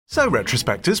So,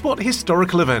 retrospectors, what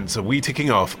historical events are we ticking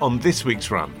off on this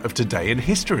week's run of Today in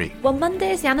History? Well,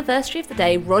 Monday is the anniversary of the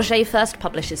day Roger first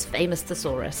published his famous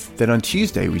Thesaurus. Then on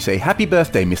Tuesday we say happy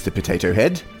birthday, Mr. Potato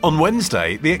Head. On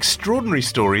Wednesday, the extraordinary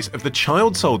stories of the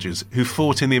child soldiers who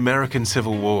fought in the American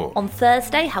Civil War. On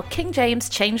Thursday, how King James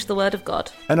changed the word of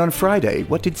God. And on Friday,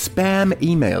 what did spam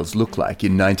emails look like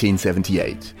in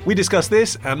 1978? We discuss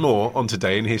this and more on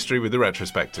Today in History with the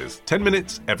retrospectors. 10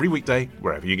 minutes every weekday,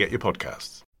 wherever you get your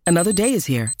podcasts. Another day is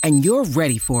here, and you're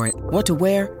ready for it. What to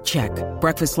wear? Check.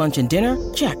 Breakfast, lunch, and dinner?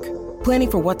 Check.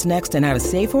 Planning for what's next and how to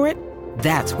save for it?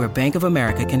 That's where Bank of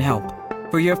America can help.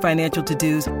 For your financial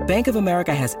to-dos, Bank of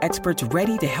America has experts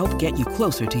ready to help get you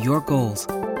closer to your goals.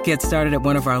 Get started at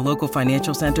one of our local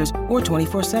financial centers or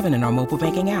 24/7 in our mobile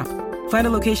banking app. Find a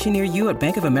location near you at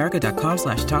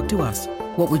bankofamerica.com/talktous.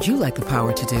 What would you like the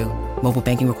power to do? Mobile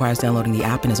banking requires downloading the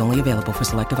app and is only available for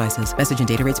select devices. Message and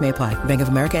data rates may apply. Bank of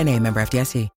America N.A., member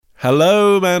FDIC.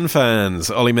 Hello, Man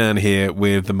fans. Ollie Mann here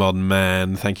with The Modern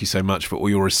Man. Thank you so much for all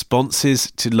your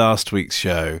responses to last week's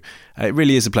show. It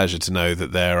really is a pleasure to know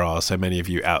that there are so many of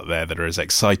you out there that are as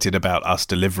excited about us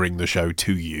delivering the show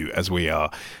to you as we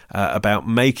are about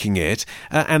making it.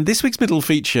 And this week's middle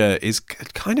feature is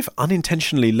kind of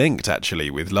unintentionally linked,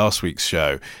 actually, with last week's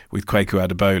show with Kweku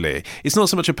Adebole. It's not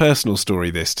so much a personal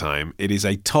story this time. It is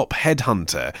a top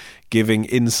headhunter giving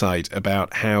insight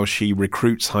about how she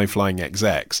recruits high-flying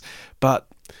execs. But,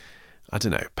 I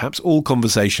don't know, perhaps all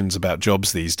conversations about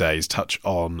jobs these days touch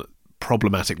on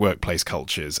problematic workplace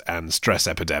cultures and stress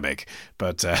epidemic,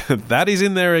 but that is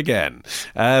in there again.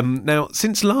 Now,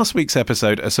 since last week's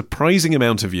episode, a surprising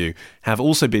amount of you have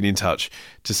also been in touch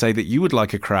to say that you would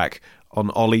like a crack on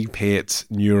Ollie Peart's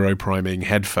neuropriming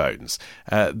headphones.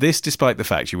 This despite the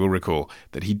fact, you will recall,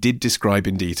 that he did describe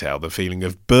in detail the feeling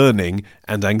of burning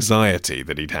and anxiety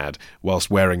that he'd had whilst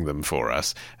wearing them for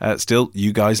us. Still,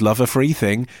 you guys love a free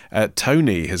thing.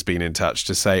 Tony has been in touch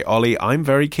to say, Ollie, I'm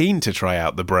very keen to try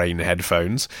out the Brain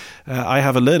headphones. I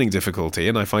have a learning difficulty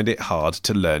and I find it hard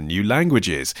to learn new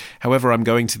languages. However, I'm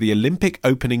going to the Olympic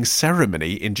opening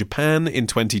ceremony in Japan in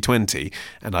 2020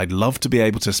 and I'd love to be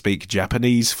able to speak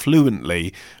Japanese fluently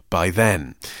by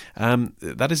then.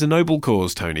 That is a noble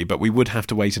cause, Tony, but we would have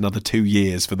to wait another 2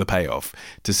 years for the payoff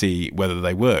to see whether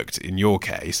they worked in your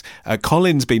case.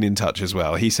 Colin's been in touch as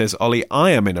well. He says, Ollie, I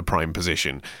am in a prime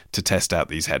position to test out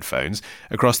these headphones.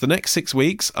 Across the next 6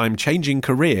 weeks, I'm changing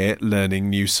career learning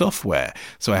new software,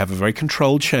 so I have a very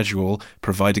controlled schedule,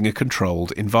 providing a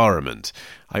controlled environment.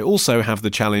 I also have the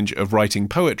challenge of writing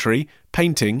poetry,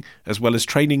 painting, as well as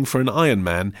training for an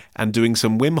Ironman and doing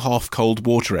some Wim Hof cold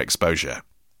water exposure.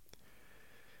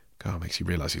 God, it makes you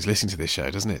realise who's listening to this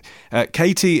show, doesn't it?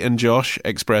 Katie and Josh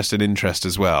expressed an interest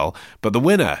as well, but the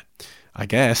winner, I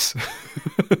guess,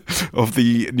 of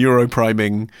the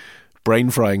neuropriming,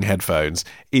 brain-frying headphones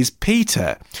is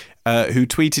Peter, who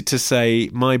tweeted to say,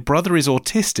 my brother is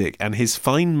autistic and his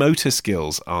fine motor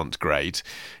skills aren't great.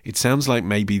 It sounds like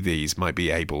maybe these might be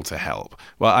able to help.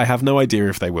 Well, I have no idea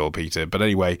if they will, Peter, but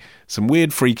anyway, some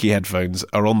weird freaky headphones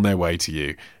are on their way to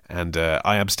you, and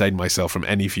I abstain myself from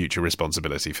any future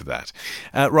responsibility for that.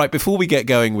 Right, before we get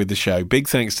going with the show, big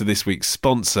thanks to this week's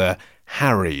sponsor,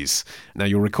 Harry's. Now,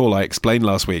 you'll recall I explained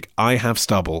last week, I have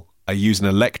stubble. I use an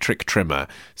electric trimmer,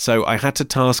 so I had to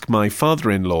task my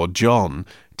father-in-law, John,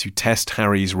 to test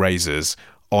Harry's razors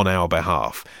on our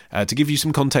behalf. To give you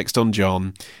some context on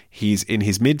John, he's in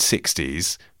his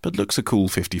mid-60s, but looks a cool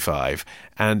 55,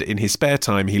 and in his spare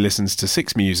time he listens to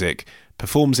Six Music,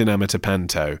 performs in amateur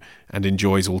panto, and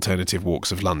enjoys alternative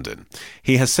walks of London.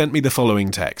 He has sent me the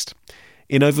following text.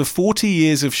 In over 40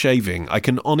 years of shaving, I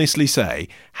can honestly say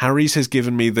Harry's has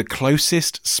given me the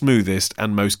closest, smoothest,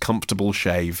 and most comfortable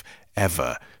shave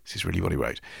ever. This is really what he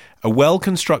wrote. A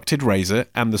well-constructed razor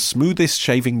and the smoothest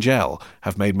shaving gel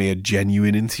have made me a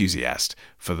genuine enthusiast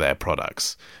for their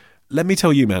products. Let me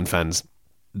tell you, man fans,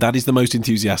 that is the most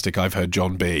enthusiastic I've heard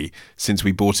John be since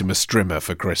we bought him a strimmer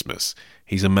for Christmas.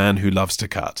 He's a man who loves to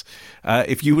cut.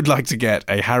 If you would like to get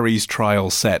a Harry's trial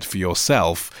set for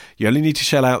yourself, you only need to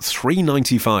shell out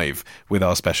 $3.95 with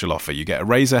our special offer. You get a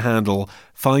razor handle,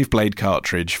 5-blade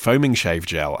cartridge, foaming shave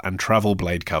gel, and travel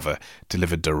blade cover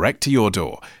delivered direct to your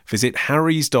door. Visit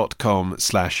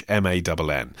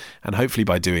harrys.com/MANN, and hopefully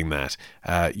by doing that,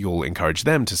 you'll encourage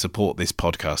them to support this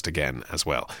podcast again as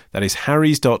well. That is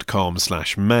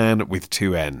harrys.com/man with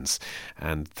 2 N's,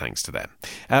 and thanks to them.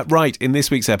 Right, in this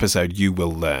week's episode, you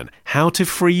will learn how to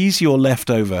freeze your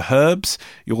leftover herbs.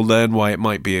 You'll learn why it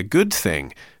might be a good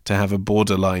thing to have a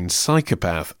borderline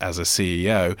psychopath as a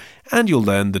CEO, and you'll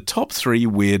learn the top 3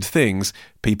 weird things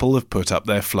people have put up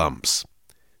their flumps.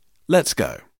 Let's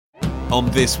go. on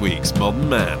this week's Modern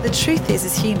Man. The truth is,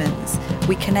 as humans,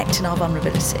 we connect in our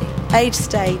vulnerability. Age,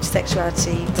 stage,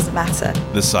 sexuality, doesn't matter.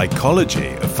 The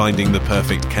psychology of finding the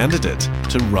perfect candidate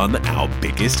to run our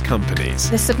biggest companies.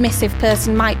 The submissive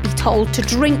person might be told to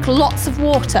drink lots of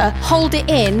water, hold it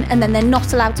in, and then they're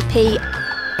not allowed to pee.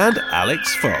 And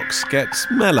Alex Fox gets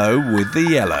mellow with the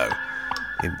yellow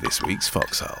in this week's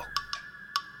Foxhole.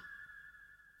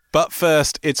 But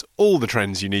first, it's all the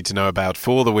trends you need to know about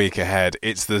for the week ahead.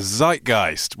 It's the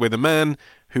Zeitgeist with a man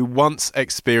who once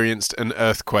experienced an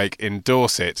earthquake in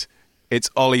Dorset. It's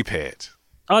Ollie Peart.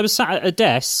 I was sat at a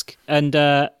desk and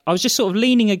I was just sort of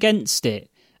leaning against it,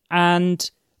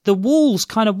 and the walls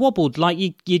kind of wobbled like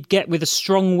you'd get with a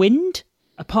strong wind.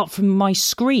 Apart from my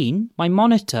screen, my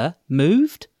monitor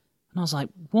moved. And I was like,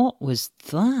 what was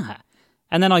that?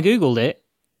 And then I Googled it.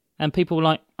 And people were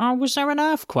like, oh, was there an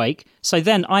earthquake? So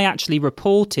then I actually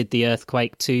reported the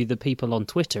earthquake to the people on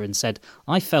Twitter and said,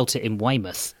 I felt it in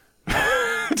Weymouth.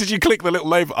 Did you click the little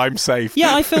label, I'm safe?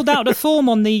 Yeah, I filled out a form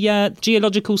on the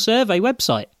Geological Survey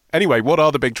website. Anyway, what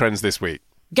are the big trends this week?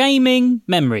 Gaming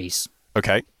memories.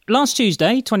 Okay. Last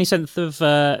Tuesday,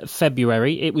 27th of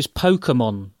February, it was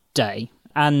Pokemon Day.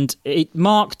 And it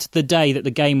marked the day that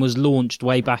the game was launched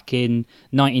way back in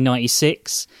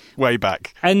 1996. Way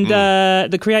back. And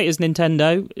the creators,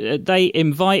 Nintendo, they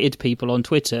invited people on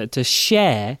Twitter to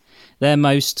share their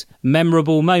most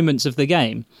memorable moments of the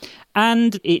game.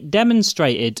 And it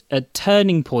demonstrated a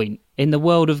turning point in the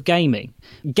world of gaming.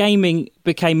 Gaming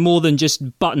became more than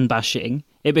just button bashing.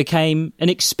 It became an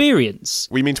experience.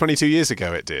 We mean 22 years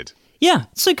ago it did? Yeah.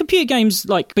 So computer games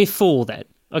like before then,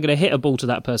 I'm going to hit a ball to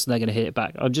that person, they're going to hit it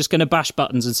back. I'm just going to bash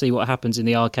buttons and see what happens in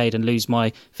the arcade and lose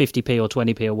my 50p or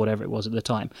 20p or whatever it was at the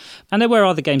time. And there were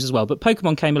other games as well, but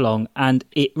Pokemon came along and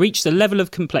it reached a level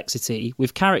of complexity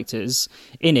with characters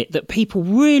in it that people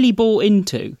really bought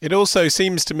into. It also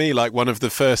seems to me like one of the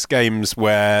first games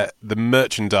where the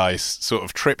merchandise sort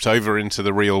of tripped over into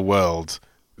the real world.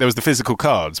 There was the physical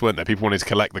cards, weren't there? People wanted to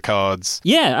collect the cards.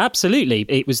 Yeah, absolutely.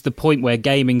 It was the point where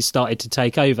gaming started to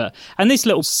take over. And this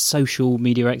little social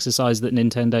media exercise that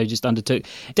Nintendo just undertook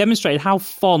demonstrated how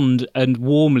fond and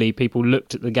warmly people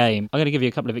looked at the game. I'm going to give you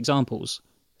a couple of examples.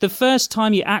 The first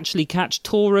time you actually catch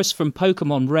Taurus from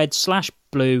Pokemon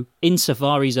Red/Blue in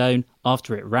Safari Zone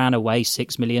after it ran away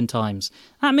 6 million times.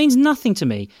 That means nothing to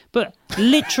me, but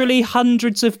literally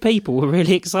hundreds of people were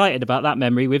really excited about that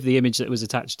memory with the image that was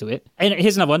attached to it. And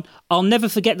here's another one. I'll never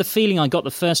forget the feeling I got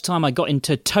the first time I got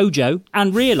into Tojo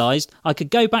and realised I could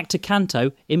go back to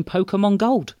Kanto in Pokemon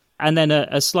Gold. And then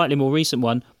a slightly more recent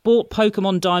one, bought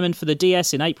Pokemon Diamond for the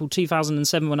DS in April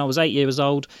 2007 when I was 8 years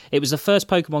old. It was the first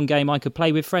Pokemon game I could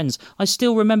play with friends. I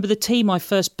still remember the team I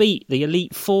first beat the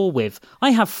Elite Four with.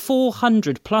 I have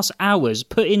 400 plus hours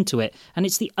put into it, and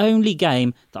it's the only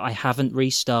game that I haven't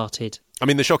restarted. I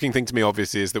mean, the shocking thing to me,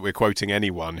 obviously, is that we're quoting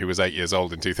anyone who was 8 years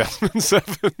old in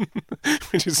 2007,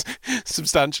 which is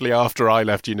substantially after I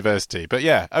left university. But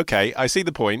yeah, okay, I see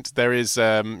the point. There is,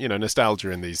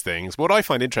 nostalgia in these things. What I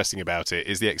find interesting about it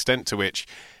is the extent to which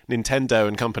Nintendo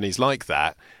and companies like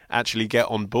that actually get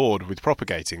on board with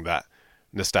propagating that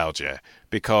nostalgia,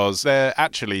 because they're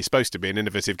actually supposed to be an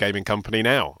innovative gaming company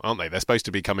now, aren't they? They're supposed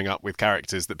to be coming up with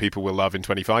characters that people will love in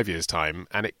 25 years' time,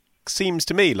 and it seems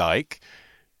to me like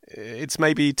it's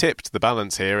maybe tipped the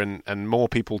balance here, and more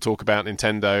people talk about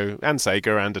Nintendo and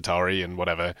Sega and Atari and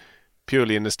whatever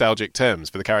purely in nostalgic terms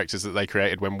for the characters that they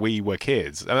created when we were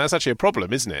kids. And that's actually a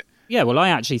problem, isn't it? Yeah, well, I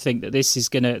actually think that this is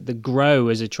going to grow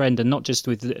as a trend, and not just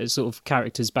with sort of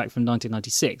characters back from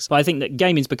 1996. But I think that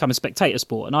gaming's become a spectator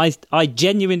sport, and I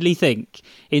genuinely think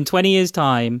in 20 years'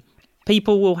 time,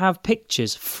 people will have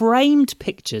pictures, framed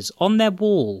pictures on their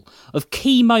wall of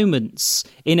key moments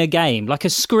in a game, like a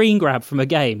screen grab from a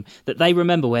game that they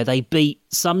remember where they beat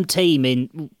some team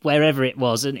in wherever it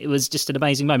was, and it was just an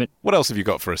amazing moment. What else have you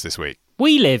got for us this week?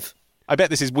 We Live. I bet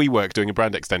this is WeWork doing a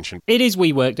brand extension. It is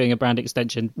WeWork doing a brand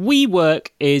extension. WeWork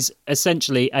is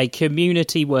essentially a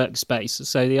community workspace.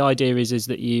 So the idea is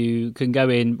that you can go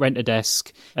in, rent a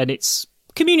desk, and it's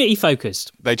community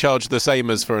focused. They charge the same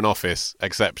as for an office,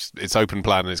 except it's open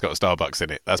plan and it's got a Starbucks in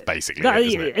it. That's basically it,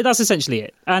 isn't it? That's essentially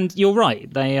it. And you're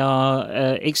right. They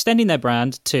are extending their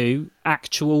brand to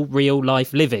actual real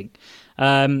life living.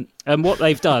 And what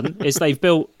they've done is they've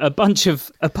built a bunch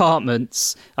of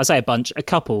apartments. I say a bunch, a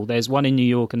couple. There's one in New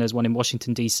York and there's one in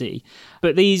Washington, D.C.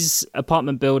 But these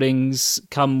apartment buildings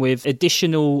come with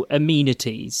additional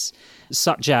amenities,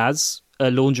 such as a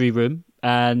laundry room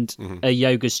and a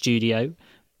yoga studio,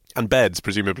 And beds,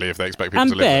 presumably, if they expect people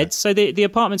and to live there. beds. So the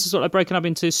apartments are sort of broken up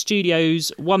into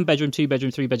studios, 1 bedroom, 2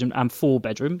 bedroom, 3 bedroom, and 4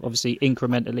 bedroom. Obviously,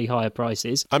 incrementally higher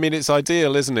prices. I mean, it's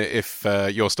ideal, isn't it, if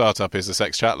your startup is a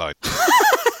sex chat line?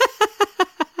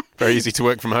 Very easy to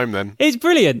work from home then. It's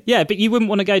brilliant, yeah, but you wouldn't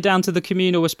want to go down to the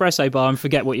communal espresso bar and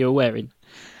forget what you were wearing.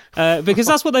 Because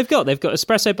that's what they've got. They've got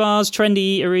espresso bars,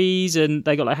 trendy eateries, and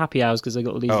they got like happy hours because they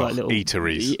got all these like little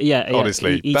eateries. Yeah,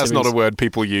 honestly, eateries. That's not a word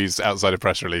people use outside of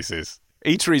press releases.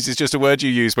 Eateries is just a word you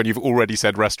use when you've already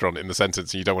said restaurant in the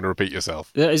sentence and you don't want to repeat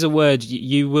yourself. That is a word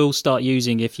you will start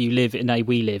using if you live in a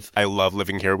we live. I love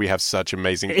living here. We have such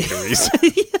amazing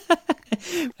eateries.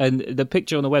 And the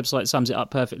picture on the website sums it up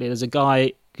perfectly. There's a guy,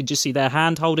 you can just see their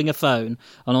hand holding a phone,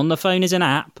 and on the phone is an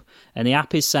app, and the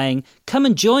app is saying, "Come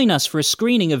and join us for a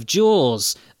screening of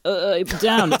Jaws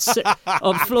down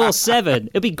on floor 7.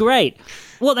 It'll be great."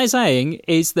 What they're saying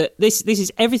is that this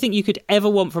is everything you could ever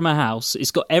want from a house.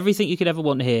 It's got everything you could ever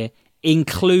want here,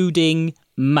 including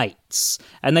mates.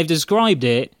 And they've described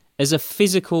it as a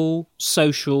physical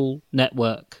social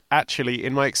network. Actually,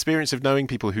 in my experience of knowing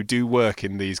people who do work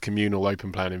in these communal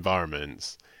open plan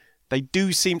environments, they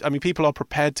do seem, I mean, people are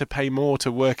prepared to pay more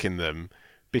to work in them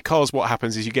because what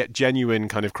happens is you get genuine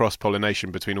kind of cross-pollination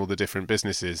between all the different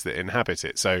businesses that inhabit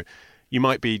it. So you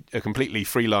might be a completely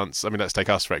freelance, I mean, let's take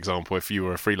us, for example, if you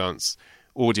were a freelance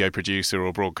audio producer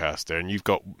or broadcaster and you've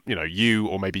got, you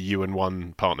or maybe you and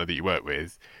one partner that you work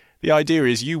with, the idea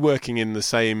is you working in the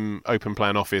same open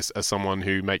plan office as someone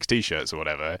who makes T-shirts or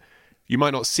whatever, you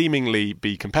might not seemingly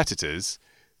be competitors,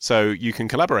 so you can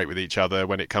collaborate with each other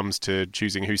when it comes to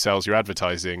choosing who sells your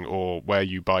advertising or where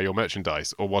you buy your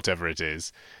merchandise or whatever it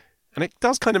is. And it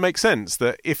does kind of make sense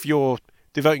that if you're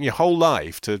devoting your whole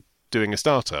life to doing a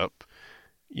startup,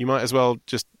 you might as well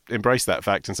just embrace that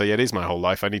fact and say, yeah, it is my whole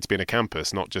life. I need to be in a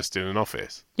campus, not just in an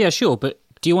office. Yeah, sure, but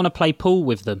do you want to play pool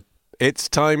with them? It's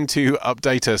time to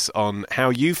update us on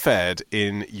how you fared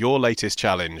in your latest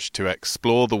challenge to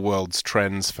explore the world's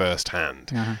trends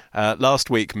firsthand.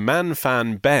 Last week, man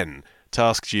fan Ben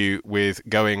tasked you with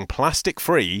going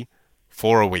plastic-free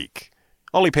for a week.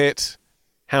 Ollie Pitt,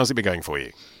 how's it been going for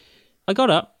you? I got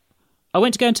up. I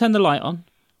went to go and turn the light on.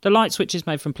 The light switch is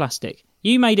made from plastic.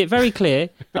 You made it very clear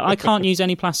that I can't use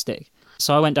any plastic.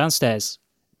 So I went downstairs.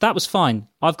 That was fine.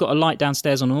 I've got a light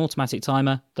downstairs on an automatic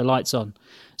timer. The light's on.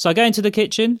 So I go into the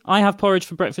kitchen. I have porridge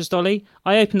for breakfast, Ollie.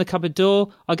 I open the cupboard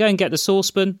door. I go and get the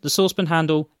saucepan. The saucepan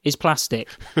handle is plastic.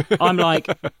 I'm like,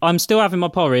 I'm still having my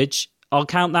porridge. I'll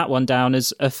count that one down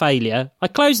as a failure. I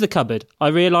close the cupboard. I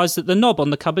realise that the knob on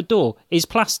the cupboard door is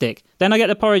plastic. Then I get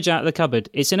the porridge out of the cupboard.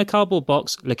 It's in a cardboard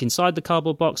box. Look inside the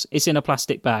cardboard box. It's in a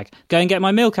plastic bag. Go and get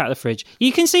my milk out of the fridge.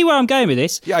 You can see where I'm going with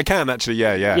this. Yeah, I can actually.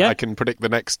 Yeah. I can predict the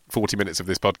next 40 minutes of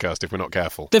this podcast if we're not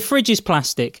careful. The fridge is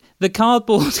plastic. The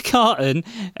cardboard carton,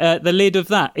 the lid of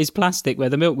that is plastic where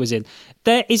the milk was in.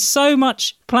 There is so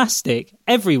much plastic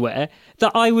everywhere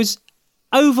that I was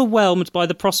overwhelmed by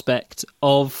the prospect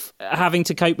of having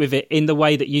to cope with it in the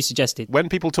way that you suggested. When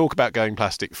people talk about going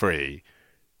plastic free,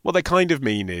 what they kind of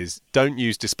mean is don't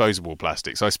use disposable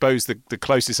plastic. So I suppose the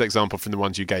closest example from the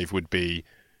ones you gave would be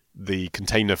the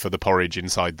container for the porridge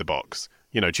inside the box.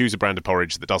 Choose a brand of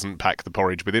porridge that doesn't pack the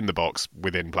porridge within the box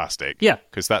within plastic. Yeah.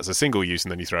 Because that's a single use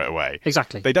and then you throw it away.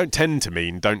 Exactly. They don't tend to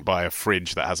mean don't buy a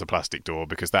fridge that has a plastic door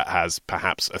because that has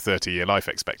perhaps a 30-year life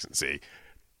expectancy.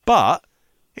 But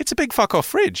it's a big fuck-off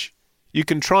fridge. You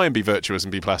can try and be virtuous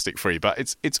and be plastic-free, but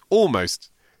it's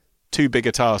almost too big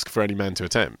a task for any man to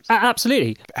attempt.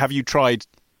 Absolutely. Have you tried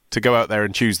to go out there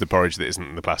and choose the porridge that isn't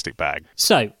in the plastic bag?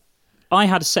 So, I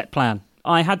had a set plan.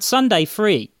 I had Sunday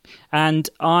free, and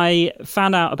I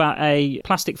found out about a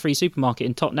plastic-free supermarket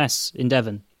in Totnes in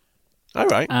Devon. All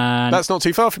right. And that's not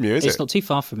too far from you, is it? It's not too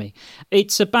far from me.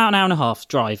 It's about an hour and a half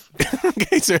drive.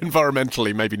 Okay, so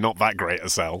environmentally, maybe not that great a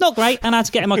sell. Not great, and I had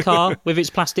to get in my car with its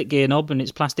plastic gear knob and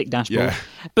its plastic dashboard. Yeah.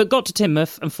 But got to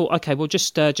Teignmouth and thought, okay, well,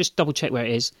 just double check where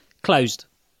it is. Closed.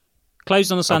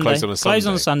 Closed on a Sunday. Closed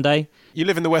on a Sunday. You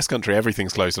live in the West Country,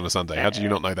 everything's closed on a Sunday. How did you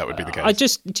not know that would be the case? I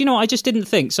just didn't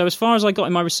think. So as far as I got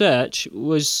in my research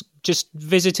was just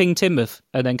visiting Teignmouth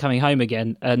and then coming home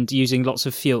again and using lots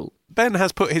of fuel. Ben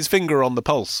has put his finger on the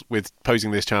pulse with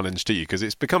posing this challenge to you because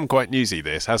it's become quite newsy,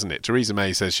 this, hasn't it? Theresa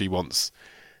May says she wants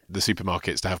the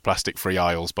supermarkets to have plastic-free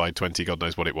aisles by 20, God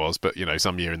knows what it was, but,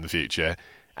 some year in the future.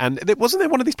 And wasn't there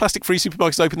one of these plastic-free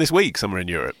supermarkets open this week somewhere in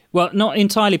Europe? Well, not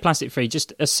entirely plastic-free,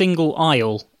 just a single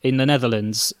aisle in the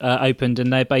Netherlands opened,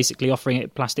 and they're basically offering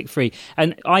it plastic-free.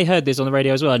 And I heard this on the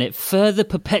radio as well, and it further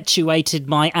perpetuated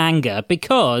my anger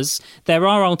because there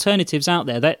are alternatives out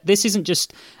there. This isn't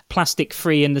just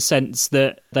plastic-free in the sense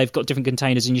that they've got different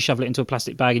containers and you shovel it into a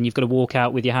plastic bag and you've got to walk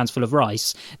out with your hands full of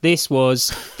rice. This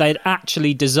was, they'd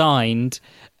actually designed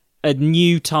a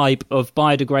new type of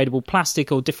biodegradable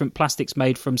plastic, or different plastics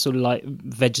made from sort of like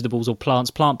vegetables or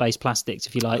plant-based plastics,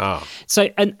 if you like. Oh. So,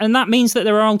 and that means that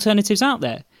there are alternatives out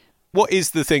there. What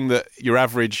is the thing that your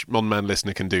average Modern Man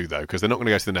listener can do, though? Because they're not going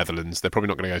to go to the Netherlands. They're probably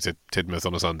not going to go to Tidmouth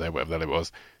on a Sunday, whatever the hell it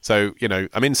was. So,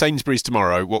 I'm in Sainsbury's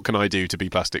tomorrow. What can I do to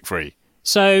be plastic-free?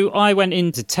 So I went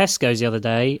into Tesco's the other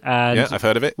day and... Yeah, I've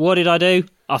heard of it. What did I do?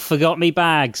 I forgot me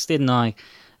bags, didn't I?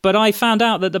 But I found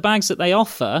out that the bags that they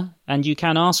offer, and you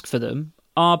can ask for them,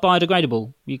 are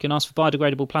biodegradable. You can ask for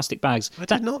biodegradable plastic bags. I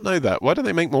did not know that. Why don't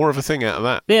they make more of a thing out of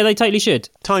that? Yeah, they totally should.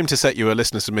 Time to set you a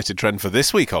listener-submitted trend for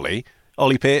this week, Ollie.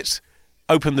 Ollie Pitts,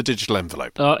 open the digital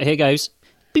envelope. Oh, here goes.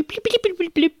 Beep, beep, beep, beep,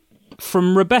 beep, beep.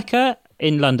 From Rebecca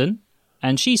in London,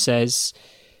 and she says,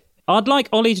 I'd like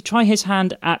Ollie to try his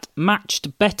hand at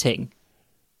matched betting.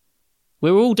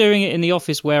 We're all doing it in the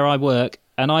office where I work,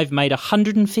 and I've made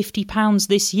 £150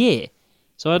 this year.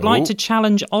 So I'd like to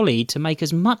challenge Ollie to make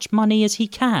as much money as he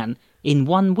can in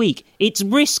 1 week. It's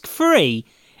risk-free.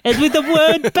 And with the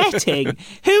word betting.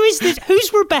 Who is this?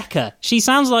 Who's Rebecca? She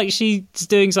sounds like she's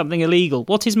doing something illegal.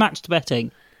 What is matched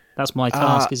betting? That's my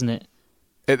task, isn't it?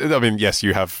 Yes,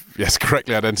 you have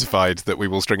correctly identified that we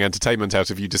will string entertainment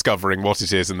out of you discovering what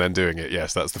it is and then doing it.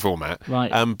 Yes, that's the format.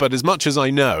 Right. But as much as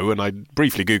I know, and I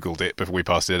briefly Googled it before we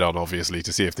passed it on, obviously,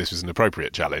 to see if this was an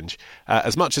appropriate challenge,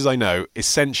 as much as I know,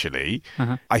 essentially,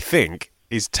 I think,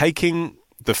 is taking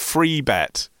the free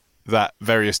bet that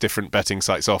various different betting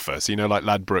sites offer. So, like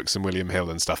Ladbrokes and William Hill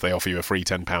and stuff, they offer you a free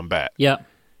 £10 bet. Yeah.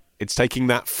 It's taking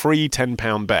that free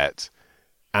 £10 bet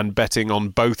and betting on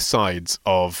both sides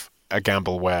of a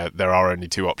gamble where there are only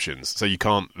two options, so you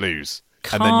can't lose.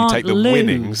 And then you take the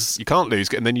winnings. You can't lose,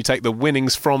 and then you take the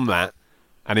winnings from that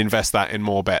and invest that in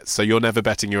more bets. So you're never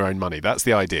betting your own money. That's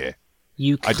the idea.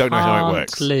 I don't know how it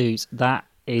works. Lose. That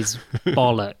is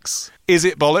bollocks. Is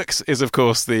it bollocks? Is of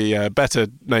course the better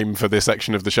name for this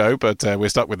section of the show, but we're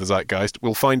stuck with the zeitgeist.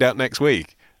 We'll find out next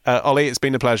week. Ollie, it's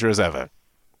been a pleasure as ever.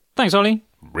 Thanks, Ollie.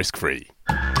 Risk-free.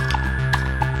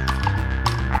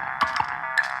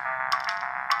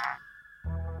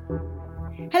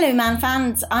 Hello Man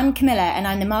fans, I'm Camilla and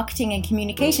I'm the Marketing and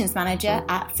Communications Manager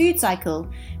at Food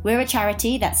Cycle. We're a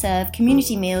charity that serve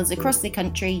community meals across the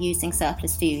country using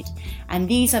surplus food. And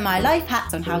these are my life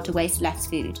hacks on how to waste less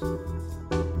food.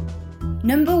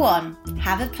 Number 1,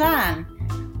 have a plan.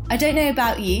 I don't know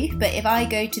about you, but if I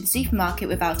go to the supermarket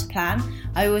without a plan,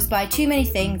 I always buy too many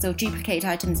things or duplicate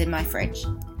items in my fridge.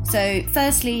 So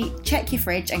firstly, check your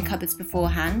fridge and cupboards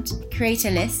beforehand, create a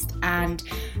list, and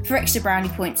for extra brownie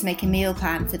points, make a meal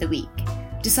plan for the week.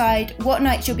 Decide what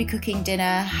nights you'll be cooking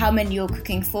dinner, how many you're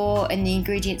cooking for, and the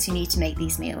ingredients you need to make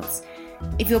these meals.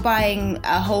 If you're buying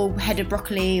a whole head of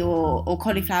broccoli or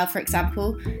cauliflower, for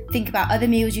example, think about other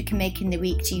meals you can make in the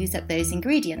week to use up those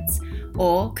ingredients,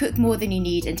 or cook more than you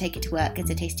need and take it to work as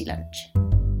a tasty lunch.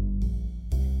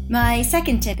 My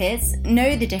second tip is,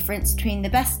 know the difference between the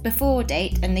best before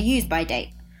date and the use by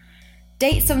date.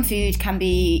 Dates on food can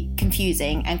be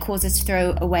confusing and cause us to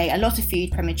throw away a lot of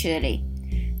food prematurely.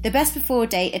 The best before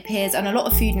date appears on a lot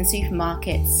of food in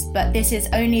supermarkets, but this is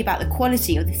only about the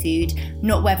quality of the food,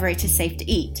 not whether it is safe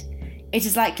to eat. It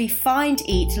is likely fine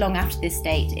to eat long after this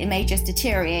date, it may just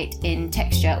deteriorate in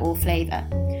texture or flavour.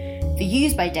 The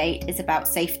use by date is about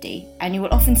safety, and you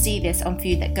will often see this on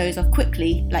food that goes off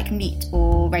quickly, like meat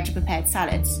or ready-prepared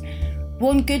salads.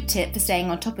 One good tip for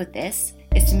staying on top of this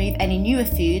is to move any newer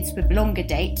foods with longer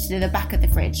date to the back of the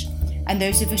fridge, and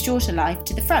those with a shorter life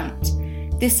to the front.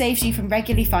 This saves you from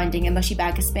regularly finding a mushy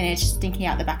bag of spinach stinking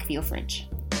out the back of your fridge.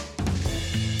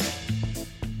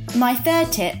 My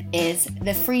third tip is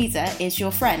the freezer is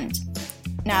your friend.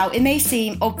 Now, it may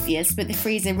seem obvious, but the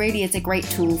freezer really is a great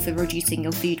tool for reducing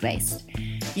your food waste.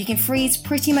 You can freeze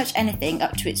pretty much anything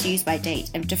up to its use by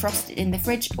date and defrost it in the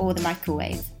fridge or the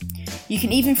microwave. You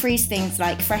can even freeze things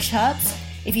like fresh herbs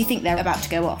if you think they're about to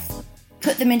go off.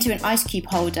 Put them into an ice cube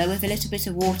holder with a little bit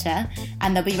of water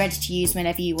and they'll be ready to use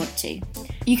whenever you want to.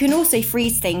 You can also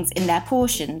freeze things in their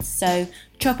portions, so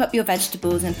chop up your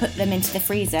vegetables and put them into the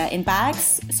freezer in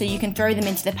bags so you can throw them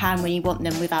into the pan when you want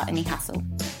them without any hassle.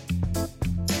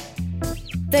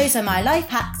 Those are my life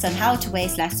hacks on how to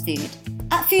waste less food.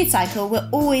 At Food Cycle, we're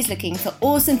always looking for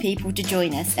awesome people to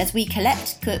join us as we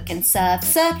collect, cook and serve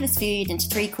surplus food into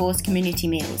 3-course community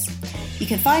meals. You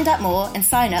can find out more and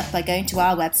sign up by going to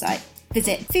our website.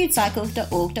 Visit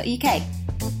foodcycle.org.uk.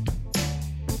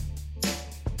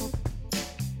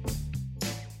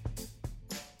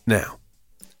 Now,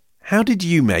 how did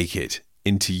you make it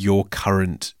into your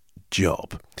current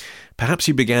job? Perhaps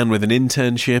you began with an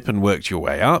internship and worked your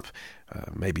way up.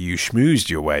 Maybe you schmoozed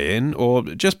your way in, or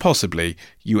just possibly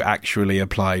you actually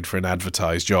applied for an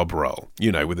advertised job role,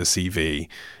 with a CV.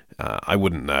 I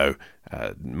wouldn't know.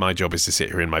 My job is to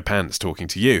sit here in my pants talking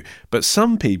to you. But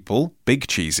some people, big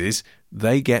cheeses,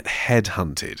 they get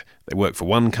headhunted. They work for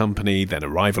one company, then a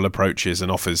rival approaches and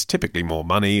offers typically more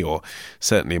money or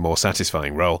certainly a more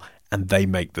satisfying role, and they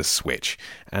make the switch.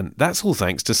 And that's all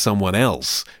thanks to someone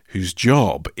else whose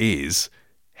job is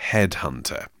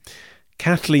headhunter.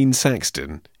 Kathleen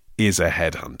Saxton is a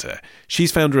headhunter.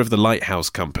 She's founder of the Lighthouse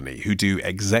Company, who do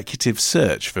executive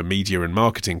search for media and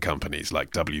marketing companies like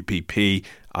WPP,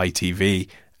 ITV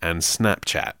and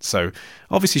Snapchat. So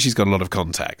obviously she's got a lot of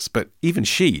contacts, but even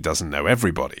she doesn't know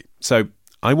everybody. So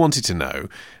I wanted to know,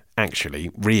 actually,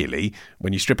 really,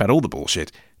 when you strip out all the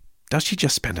bullshit, does she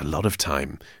just spend a lot of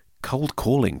time cold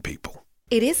calling people?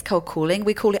 It is cold calling.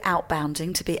 We call it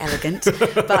outbounding to be elegant.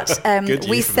 But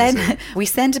we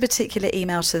send a particular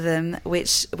email to them,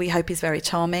 which we hope is very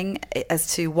charming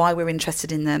as to why we're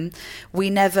interested in them. We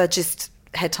never just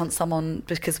headhunt someone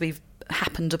because we've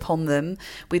happened upon them.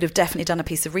 We'd have definitely done a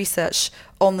piece of research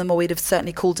on them, or we'd have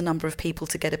certainly called a number of people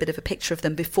to get a bit of a picture of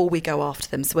them before we go after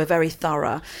them. So we're very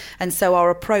thorough. And so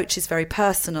our approach is very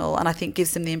personal, and I think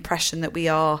gives them the impression that we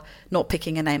are not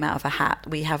picking a name out of a hat.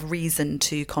 We have reason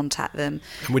to contact them.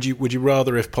 And would you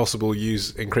rather, if possible,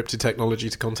 use encrypted technology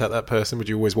to contact that person? Would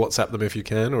you always WhatsApp them if you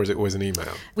can, or is it always an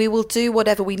email? We will do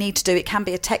whatever we need to do. It can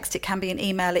be a text, it can be an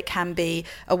email, it can be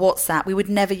a WhatsApp. We would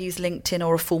never use LinkedIn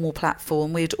or a formal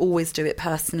platform. We'd always do it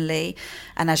personally.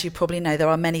 And as you probably know, there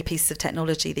are many pieces of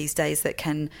technology these days that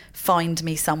can find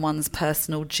me someone's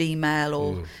personal Gmail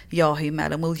or Yahoo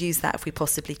mail, and we'll use that if we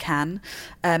possibly can.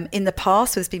 In the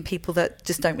past, there's been people that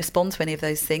just don't respond to any of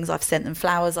those things. I've sent them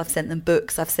flowers, I've sent them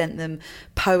books, I've sent them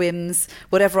poems,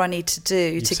 whatever I need to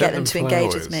do to get them to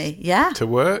engage with me. Yeah. To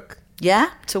work? Yeah,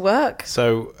 to work.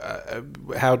 So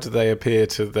how do they appear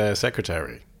to their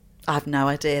secretary? I have no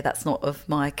idea. That's not of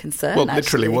my concern. Well,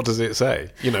 literally, actually. What does it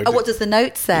say? What does the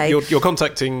note say? You're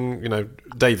contacting,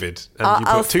 David, and you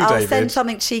put to I'll David. send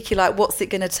something cheeky like, "What's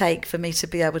it going to take for me to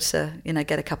be able to,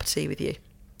 get a cup of tea with you?"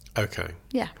 Okay.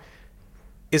 Yeah.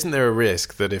 Isn't there a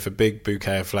risk that if a big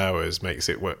bouquet of flowers makes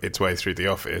its way through the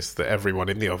office, that everyone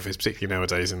in the office, particularly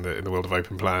nowadays in the world of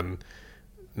open plan,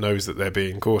 knows that they're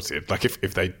being courted? Like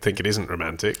if they think it isn't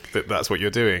romantic, that's what you're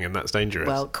doing, and that's dangerous.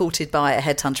 Well, courted by a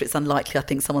headhunter, it's unlikely I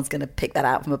think someone's going to pick that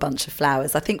out from a bunch of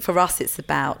flowers. I think for us it's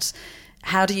about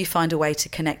how do you find a way to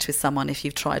connect with someone if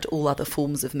you've tried all other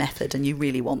forms of method and you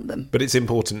really want them. But it's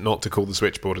important not to call the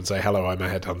switchboard and say, "Hello, I'm a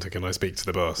headhunter, can I speak to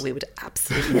the boss?" We would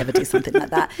absolutely never do something like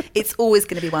that. It's always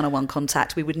going to be one-on-one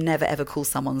contact. We would never ever call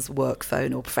someone's work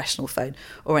phone or professional phone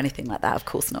or anything like that. Of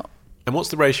course not. And what's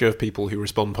the ratio of people who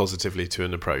respond positively to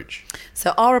an approach?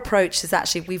 So our approach is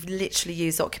actually, we've literally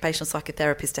used occupational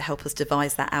psychotherapists to help us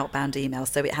devise that outbound email.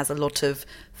 So it has a lot of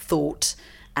thought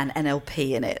and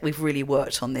NLP in it. We've really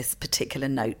worked on this particular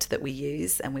note that we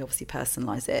use, and we obviously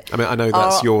personalise it. I mean, I know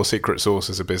that's your secret sauce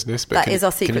as a business, but that is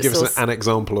our secret sauce. Can you give us an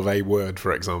example of a word,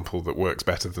 for example, that works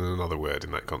better than another word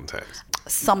in that context?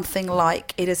 Something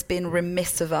like, "It has been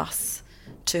remiss of us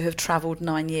to have travelled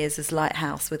 9 years as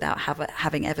Lighthouse without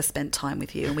having ever spent time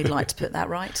with you, and we'd like to put that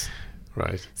right."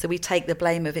 Right. So we take the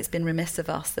blame of, it's been remiss of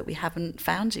us that we haven't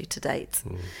found you to date.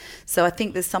 So I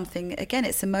think there's something, again,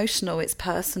 it's emotional, it's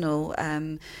personal,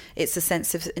 it's a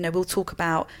sense of, we'll talk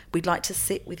about, we'd like to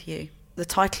sit with you. The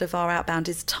title of our outbound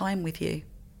is Time with You.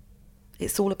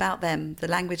 It's all about them. The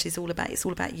language is all about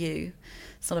you.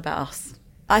 It's not about us.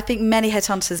 I think many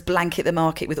headhunters blanket the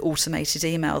market with automated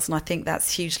emails, and I think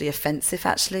that's hugely offensive,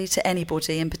 actually, to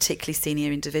anybody, and particularly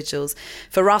senior individuals.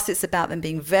 For us, it's about them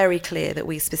being very clear that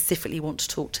we specifically want to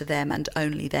talk to them and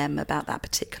only them about that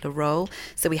particular role,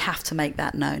 so we have to make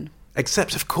that known.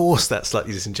 Except, of course, that's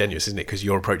slightly disingenuous, isn't it? Because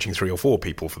you're approaching 3 or 4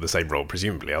 people for the same role,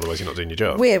 presumably. Otherwise, you're not doing your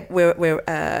job.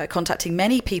 We're contacting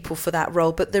many people for that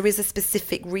role, but there is a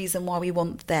specific reason why we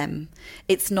want them.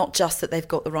 It's not just that they've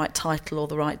got the right title or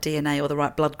the right DNA or the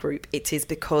right blood group. It is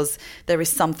because there is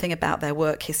something about their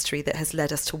work history that has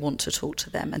led us to want to talk to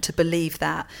them and to believe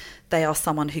that they are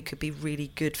someone who could be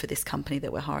really good for this company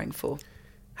that we're hiring for.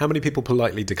 How many people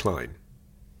politely decline?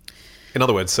 In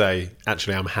other words, say,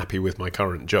 actually, I'm happy with my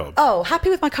current job. Oh, happy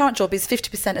with my current job is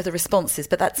 50% of the responses,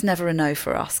 but that's never a no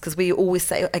for us, because we always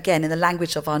say, again, in the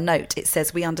language of our note, it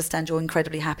says we understand you're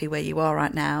incredibly happy where you are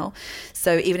right now.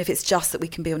 So even if it's just that we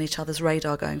can be on each other's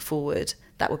radar going forward,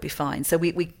 that would be fine. So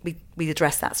we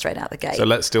address that straight out the gate. So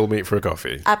let's still meet for a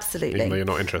coffee. Absolutely. Even though you're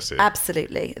not interested.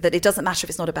 Absolutely. That it doesn't matter if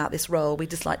it's not about this role. We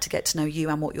just like to get to know you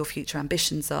and what your future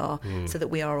ambitions are so that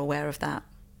we are aware of that.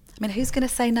 I mean, who's going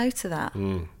to say no to that?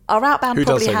 Our outbound Who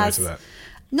probably does say has... no to that?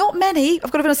 Not many.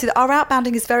 I've got to be honest with you. Our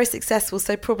outbounding is very successful,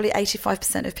 so probably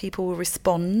 85% of people will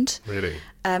respond. Really?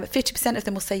 50% of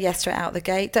them will say yes straight out the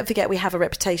gate. Don't forget we have a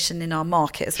reputation in our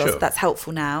market as well, Sure. so that's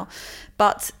helpful now.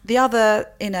 But the other,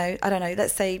 I don't know,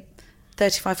 let's say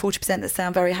 35-40% that say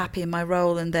I'm very happy in my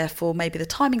role and therefore maybe the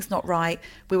timing's not right,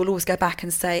 we will always go back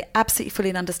and say absolutely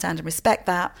fully understand and respect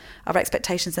that. Our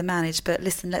expectations are managed, but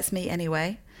listen, let's meet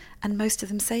anyway. And most of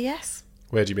them say yes.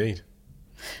 Where do you meet?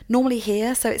 Normally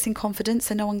here, so it's in confidence,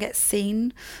 so no one gets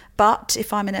seen. But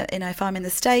if I'm if I'm in the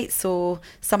States or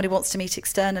somebody wants to meet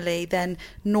externally, then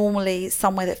normally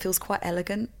somewhere that feels quite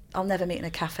elegant. I'll never meet in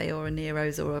a cafe or a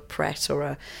Nero's or a Pret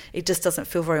it just doesn't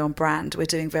feel very on brand. We're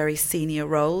doing very senior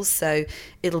roles, so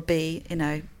it'll be,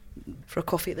 for a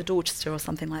coffee at the Dorchester or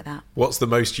something like that. What's the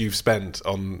most you've spent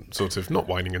on sort of not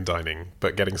wining and dining,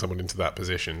 but getting someone into that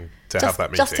position to have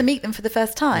that meeting? Just to meet them for the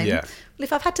first time? Yeah. Well,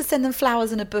 if I've had to send them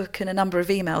flowers and a book and a number of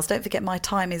emails, don't forget my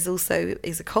time is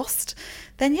a cost,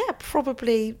 then yeah,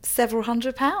 probably several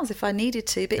 £100 if I needed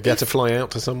to. But have you had to fly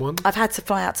out to someone? I've had to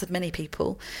fly out to many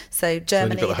people. So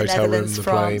Germany, you've got the the hotel room, Netherlands, the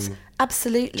France. plane.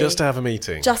 Absolutely. Just to have a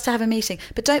meeting? Just to have a meeting.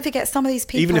 But don't forget some of these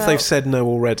people... Even if they've said no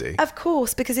already? Of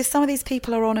course, because if some of these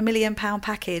people are on £1 million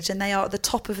package and they are at the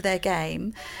top of their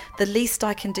game, the least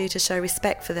I can do to show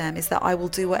respect for them is that I will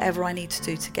do whatever I need to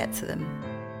do to get to them.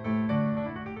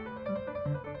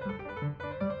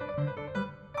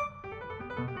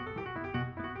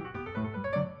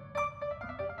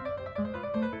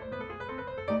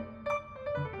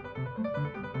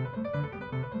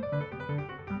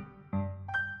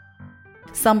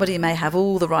 Somebody may have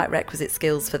all the right requisite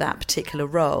skills for that particular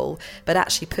role, but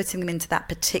actually putting them into that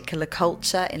particular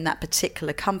culture, in that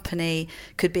particular company,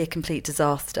 could be a complete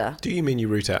disaster. Do you mean you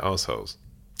root out arseholes?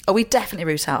 Oh, we definitely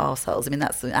root out arseholes. I mean,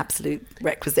 that's an absolute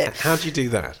requisite. How do you do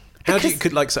that? So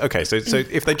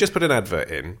if they just put an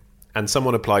advert in and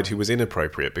someone applied who was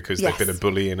inappropriate because Yes. they've been a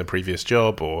bully in a previous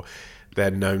job or they're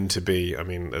known to be,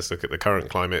 let's look at the current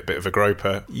climate, a bit of a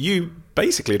groper. You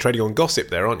basically are trading on gossip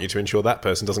there, aren't you, to ensure that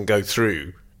person doesn't go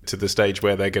through to the stage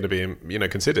where they're going to be,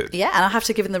 considered. Yeah, and I have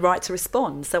to give them the right to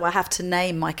respond. So I have to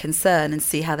name my concern and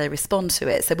see how they respond to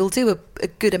it. So we'll do a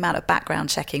good amount of background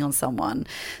checking on someone.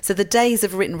 So the days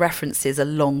of written references are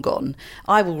long gone.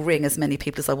 I will ring as many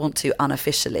people as I want to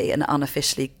unofficially and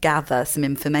unofficially gather some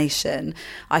information.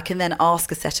 I can then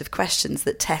ask a set of questions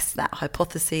that test that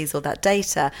hypothesis or that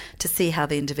data to see how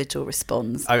the individual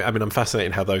responds. I'm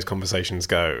fascinated in how those conversations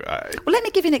go. Well, let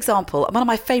me give you an example. One of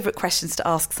my favourite questions to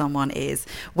ask someone is,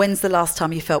 when's the last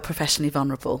time you felt professionally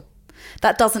vulnerable?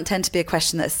 That doesn't tend to be a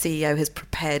question that a CEO has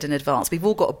prepared in advance. We've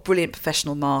all got a brilliant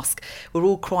professional mask. We're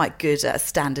all quite good at a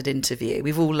standard interview.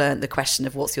 We've all learned the question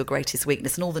of what's your greatest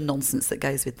weakness and all the nonsense that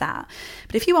goes with that.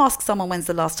 But if you ask someone when's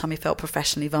the last time you felt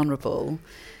professionally vulnerable,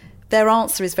 their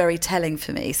answer is very telling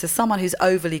for me. So someone who's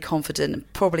overly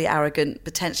confident, probably arrogant,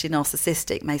 potentially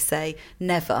narcissistic may say,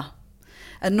 never.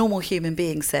 A normal human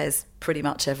being says pretty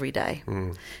much every day.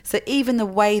 So even the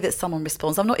way that someone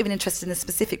responds, I'm not even interested in the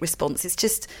specific response, it's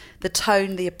just the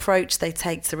tone, the approach they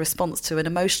take to response to an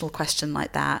emotional question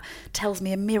like that tells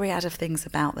me a myriad of things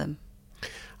about them.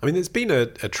 There's been a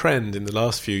trend in the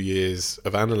last few years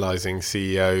of analysing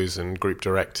CEOs and group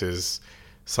directors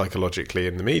psychologically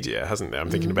in the media, hasn't there?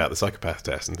 I'm thinking about the psychopath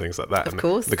test and things like that. Of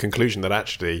course. The conclusion that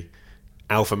actually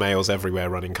alpha males everywhere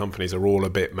running companies are all a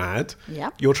bit mad.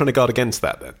 Yeah. You're trying to guard against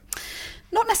that then?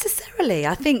 Not necessarily.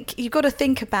 I think you've got to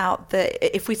think about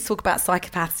if we talk about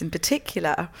psychopaths in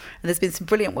particular, and there's been some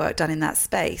brilliant work done in that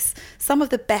space, some of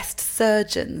the best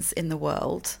surgeons in the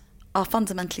world are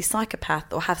fundamentally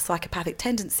psychopath or have psychopathic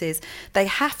tendencies. They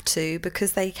have to,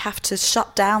 because they have to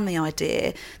shut down the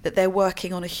idea that they're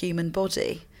working on a human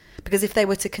body. Because if they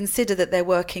were to consider that they're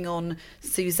working on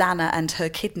Susanna and her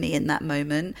kidney in that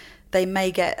moment, they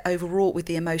may get overwrought with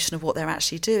the emotion of what they're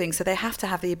actually doing. So they have to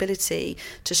have the ability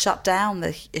to shut down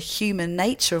the human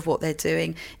nature of what they're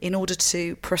doing in order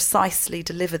to precisely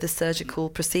deliver the surgical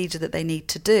procedure that they need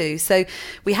to do. So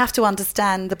we have to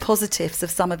understand the positives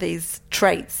of some of these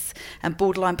traits and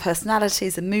borderline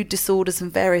personalities and mood disorders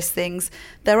and various things.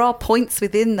 There are points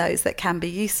within those that can be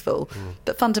useful.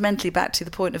 But fundamentally, back to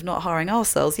the point of not hiring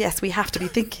ourselves, yes, we have to be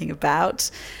thinking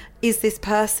about is this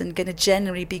person going to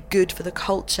generally be good for the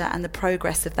culture and the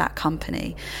progress of that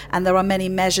company? And there are many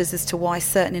measures as to why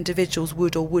certain individuals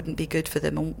would or wouldn't be good for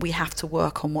them, and we have to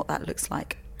work on what that looks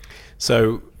like.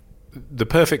 So the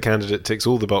perfect candidate ticks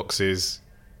all the boxes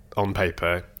on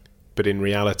paper, but in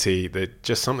reality, there's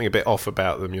just something a bit off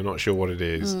about them. You're not sure what it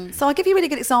is. So I'll give you a really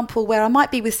good example where I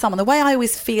might be with someone. The way I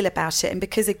always feel about it, and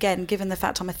because, again, given the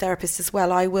fact I'm a therapist as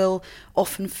well, I will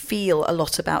often feel a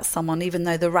lot about someone, even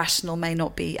though the rational may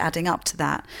not be adding up to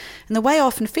that. And the way I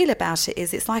often feel about it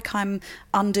is it's like I'm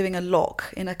undoing a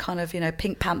lock in a kind of,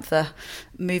 Pink Panther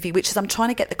movie, which is I'm trying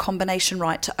to get the combination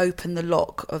right to open the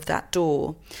lock of that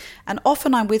door. And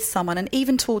often I'm with someone, and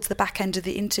even towards the back end of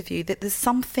the interview, that there's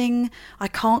something I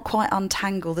can't quite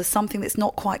untangle. There's something that's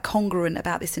not quite congruent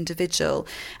about this individual.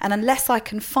 And unless I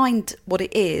can find what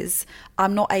it is,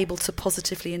 I'm not able to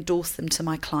positively endorse them to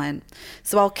my client.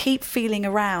 So I'll keep feeling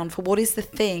around for what is the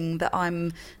thing that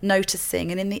I'm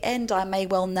noticing. And in the end, I may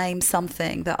well name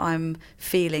something that I'm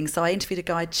feeling. So I interviewed a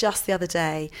guy just the other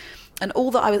day, and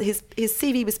all that his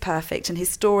CV was perfect and his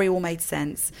story all made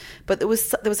sense. But there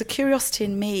was a curiosity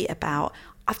in me about,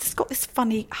 I've just got this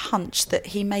funny hunch that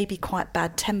he may be quite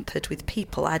bad-tempered with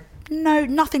people. I had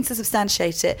nothing to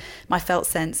substantiate it, my felt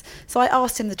sense. So I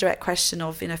asked him the direct question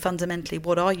of, fundamentally,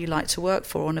 what are you like to work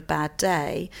for on a bad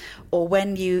day? Or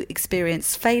when you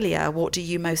experience failure, what do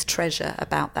you most treasure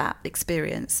about that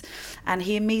experience? And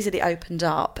he immediately opened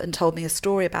up and told me a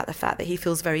story about the fact that it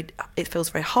feels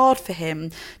very hard for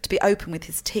him to be open with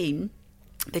his team,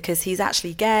 because he's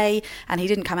actually gay and he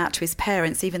didn't come out to his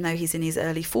parents, even though he's in his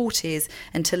early 40s,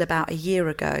 until about a year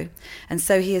ago. And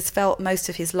so he has felt most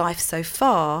of his life so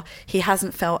far, he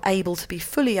hasn't felt able to be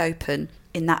fully open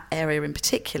in that area in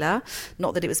particular.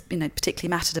 Not that it was, particularly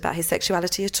mattered about his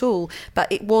sexuality at all, but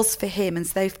it was for him. And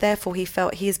so therefore he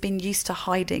felt he has been used to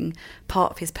hiding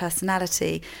part of his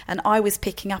personality. And I was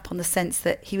picking up on the sense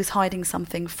that he was hiding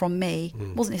something from me.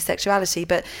 It wasn't his sexuality,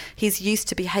 but he's used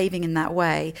to behaving in that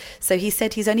way. So he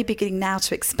said he's only beginning now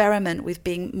to experiment with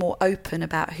being more open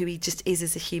about who he just is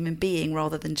as a human being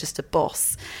rather than just a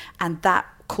boss. And that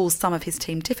caused some of his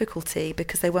team difficulty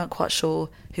because they weren't quite sure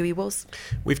who he was.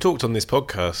 We've talked on this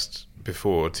podcast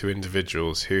before to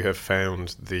individuals who have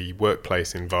found the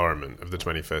workplace environment of the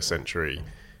 21st century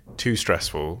too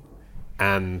stressful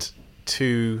and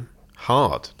too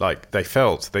hard. Like, they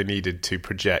felt they needed to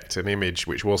project an image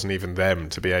which wasn't even them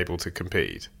to be able to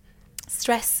compete.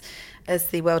 Stress, as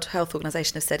the World Health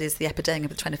Organization has said, is the epidemic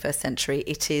of the 21st century.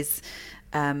 It is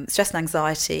stress and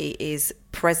anxiety is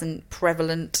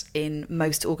prevalent in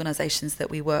most organisations that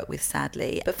we work with,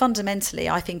 sadly. But fundamentally,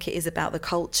 I think it is about the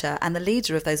culture and the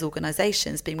leader of those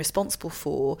organisations being responsible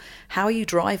for how are you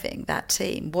driving that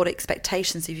team? What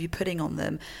expectations are you putting on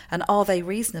them? And are they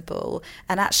reasonable?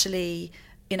 And actually,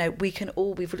 we've looked at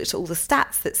all the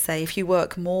stats that say if you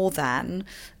work more than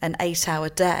an 8-hour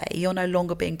day, you're no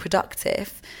longer being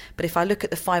productive. But if I look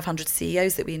at the 500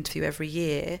 CEOs that we interview every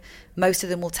year, most of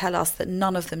them will tell us that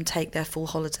none of them take their full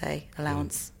holiday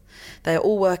allowance. They're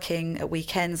all working at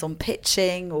weekends on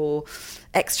pitching or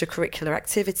extracurricular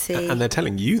activity. And they're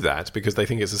telling you that because they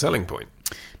think it's a selling point.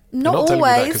 Not always. Telling you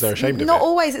that because they're ashamed of it. Not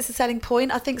always it's a selling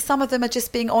point. I think some of them are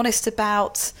just being honest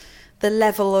about the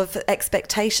level of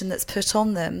expectation that's put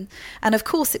on them. And of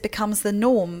course it becomes the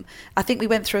norm. I think we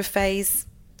went through a phase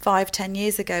 5-10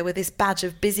 years ago where this badge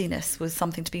of busyness was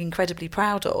something to be incredibly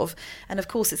proud of, and of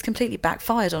course it's completely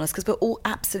backfired on us because we're all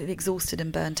absolutely exhausted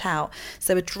and burnt out.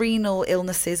 So adrenal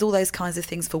illnesses, all those kinds of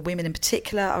things for women in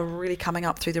particular are really coming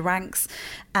up through the ranks.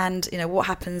 And what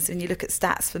happens when you look at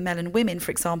stats for men and women, for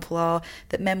example, are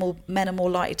that men are more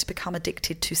likely to become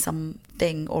addicted to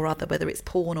something or other, whether it's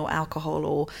porn or alcohol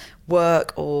or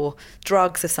work or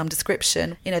drugs of some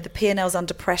description. The P&L's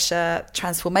under pressure,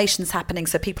 transformations happening,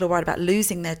 so people are worried about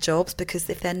losing their jobs because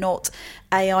if they're not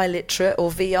AI literate or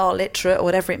VR literate or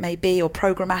whatever it may be, or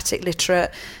programmatic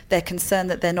literate, they're concerned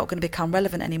that they're not going to become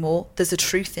relevant anymore. There's a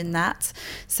truth in that.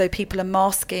 So people are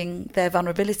masking their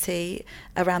vulnerability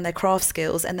around their craft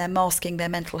skills, and they're masking their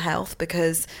mental health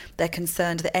because they're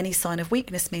concerned that any sign of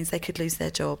weakness means they could lose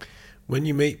their job. When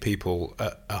you meet people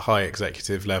at a high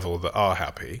executive level that are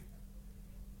happy,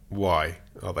 why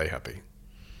are they happy?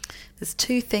 There's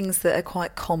two things that are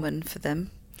quite common for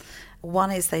them.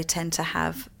 One is they tend to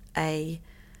have a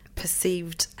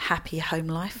perceived happy home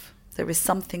life. There is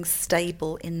something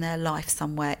stable in their life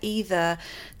somewhere, either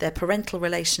their parental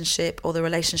relationship or the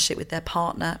relationship with their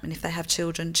partner, and if they have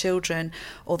children,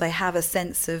 or they have a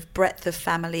sense of breadth of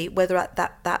family, whether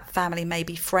that family may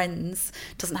be friends,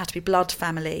 doesn't have to be blood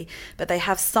family, but they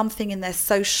have something in their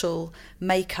social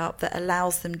makeup that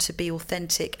allows them to be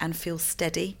authentic and feel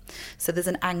steady. So there's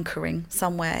an anchoring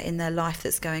somewhere in their life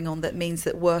that's going on that means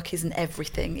that work isn't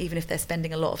everything, even if they're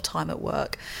spending a lot of time at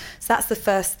work. So that's the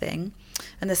first thing.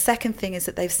 And the second thing is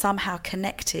that they've somehow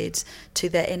connected to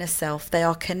their inner self. They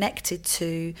are connected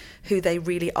to who they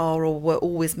really are or were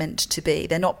always meant to be.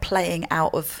 They're not playing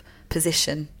out of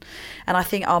position. And I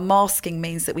think our masking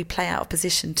means that we play out of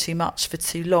position too much for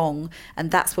too long,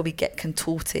 and that's where we get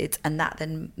contorted, and that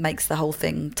then makes the whole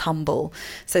thing tumble.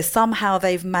 So somehow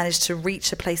they've managed to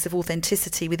reach a place of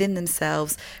authenticity within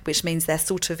themselves, which means they're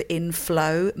sort of in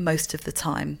flow most of the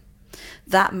time.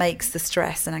 That makes the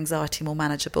stress and anxiety more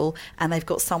manageable, and they've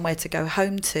got somewhere to go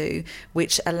home to,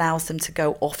 which allows them to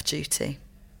go off duty.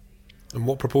 And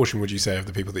what proportion would you say of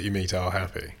the people that you meet are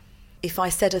happy? If I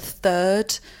said a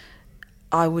third,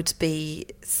 I would be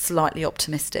slightly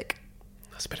optimistic.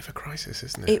 That's a bit of a crisis,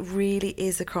 isn't it? It really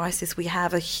is a crisis. We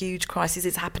have a huge crisis.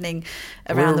 It's happening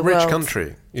around the world. We're a rich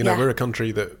country. Yeah. We're a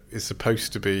country that is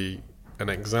supposed to be an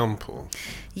example.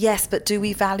 Yes, but do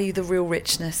we value the real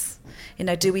richness?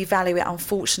 Do we value it,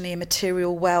 unfortunately, in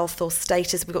material wealth or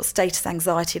status? We've got status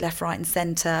anxiety left, right and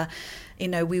centre.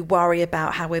 We worry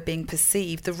about how we're being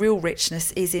perceived. The real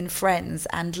richness is in friends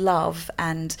and love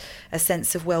and a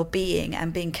sense of well-being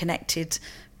and being connected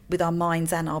with our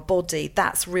minds and our body.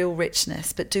 That's real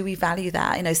richness. But do we value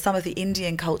that? Some of the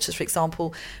Indian cultures, for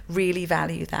example, really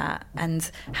value that and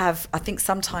have, I think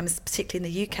sometimes, particularly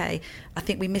in the UK, I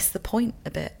think we miss the point a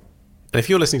bit. And if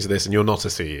you're listening to this and you're not a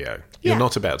CEO, you're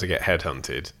not about to get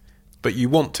headhunted, but you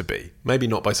want to be, maybe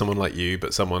not by someone like you,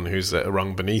 but someone who's a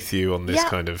rung beneath you on this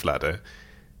kind of ladder,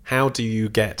 how do you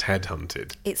get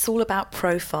headhunted? It's all about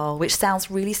profile, which sounds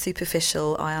really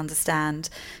superficial, I understand,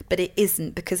 but it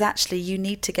isn't, because actually you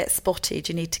need to get spotted,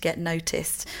 you need to get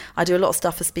noticed. I do a lot of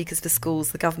stuff for Speakers for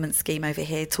Schools, the government scheme over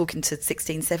here, talking to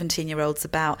 16, 17-year-olds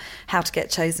about how to get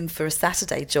chosen for a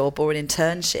Saturday job or an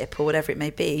internship or whatever it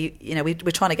may be.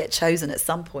 We're trying to get chosen at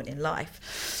some point in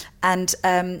life. And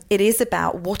it is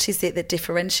about what is it that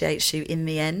differentiates you in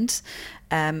the end.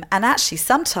 And actually,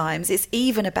 sometimes it's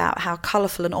even about how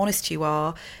colourful and honest you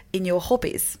are in your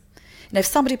hobbies. If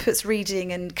somebody puts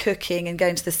reading and cooking and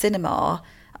going to the cinema,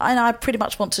 and I pretty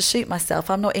much want to shoot myself,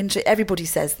 I'm not interested. Everybody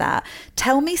says that.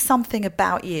 Tell me something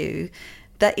about you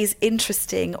that is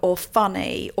interesting or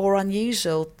funny or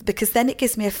unusual, because then it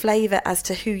gives me a flavour as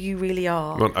to who you really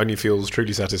are. One only feels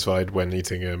truly satisfied when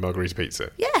eating a margherita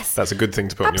pizza. Yes. That's a good thing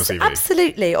to put on your CV.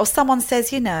 Absolutely. Or someone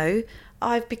says,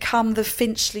 I've become the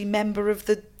Finchley member of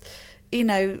the,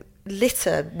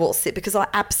 litter, because I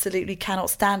absolutely cannot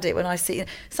stand it when I see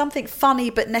something funny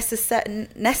but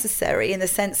necessary in the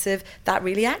sense of that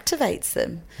really activates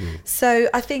them. So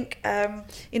I think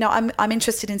I'm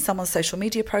interested in someone's social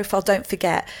media profile. Don't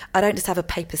forget, I don't just have a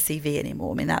paper CV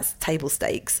anymore. That's table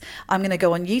stakes. I'm going to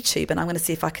go on YouTube and I'm going to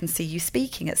see if I can see you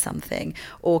speaking at something,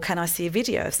 or can I see a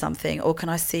video of something, or can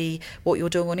I see what you're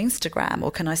doing on Instagram, or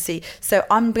can I see... So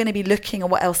I'm going to be looking at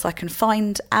what else I can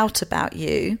find out about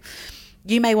you.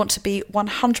 You may want to be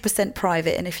 100%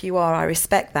 private, and if you are, I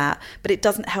respect that, but it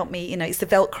doesn't help me. It's the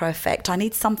Velcro effect. I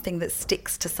need something that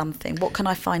sticks to something. What can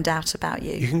I find out about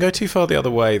you? You can go too far the other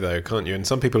way, though, can't you? And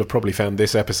some people have probably found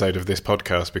this episode of this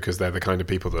podcast because they're the kind of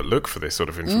people that look for this sort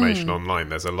of information online.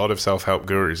 There's a lot of self-help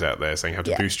gurus out there saying how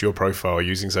to boost your profile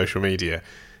using social media.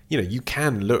 You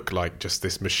can look like just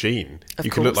this machine.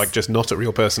 You can look like just not a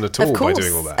real person at all by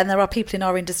doing all that. And there are people in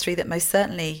our industry that most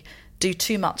certainly do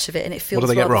too much of it, and it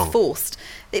feels forced.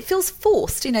 It feels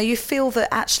forced. You feel that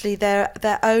actually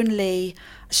they're only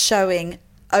showing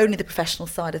only the professional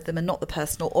side of them and not the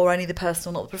personal, or only the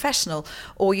personal, not the professional.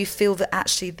 Or you feel that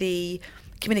actually the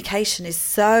communication is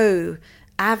so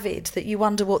avid that you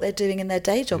wonder what they're doing in their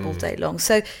day job all day long.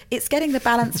 So it's getting the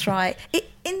balance right.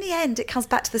 In the end, it comes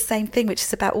back to the same thing, which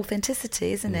is about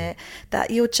authenticity, isn't it?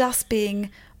 That you're just being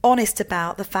honest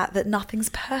about the fact that nothing's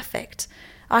perfect.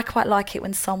 I quite like it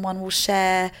when someone will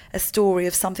share a story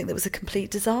of something that was a complete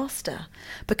disaster,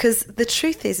 because the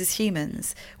truth is, as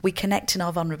humans, we connect in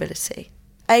our vulnerability.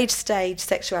 Age, stage,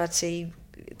 sexuality,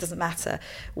 it doesn't matter.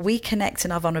 We connect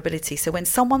in our vulnerability. So when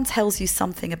someone tells you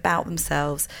something about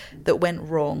themselves that went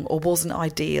wrong or wasn't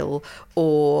ideal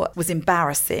or was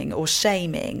embarrassing or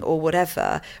shaming or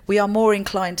whatever, we are more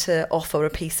inclined to offer a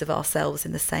piece of ourselves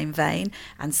in the same vein,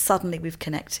 and suddenly we've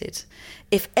connected.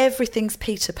 If everything's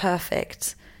Peter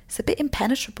perfect, it's a bit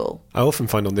impenetrable. I often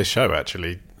find on this show,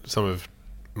 actually, some of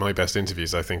My best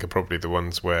interviews, I think, are probably the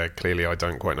ones where clearly I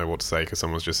don't quite know what to say because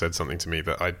someone's just said something to me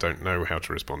that I don't know how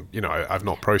to respond. You know, I've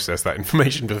not processed that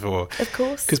information before. Of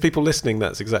course. Because people listening,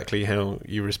 that's exactly how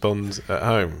you respond at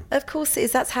home. Of course it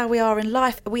is. That's how we are in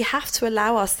life. We have to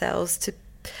allow ourselves to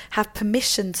have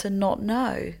permission to not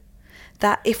know.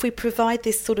 That if we provide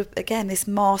this sort of, again, this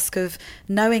mask of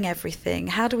knowing everything,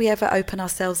 how do we ever open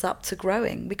ourselves up to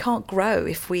growing? We can't grow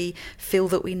if we feel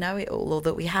that we know it all or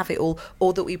that we have it all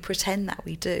or that we pretend that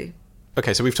we do.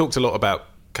 Okay, so we've talked a lot about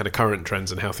kind of current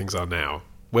trends and how things are now.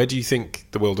 Where do you think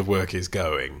the world of work is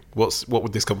going? What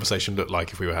would this conversation look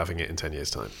like if we were having it in 10 years'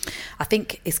 time? I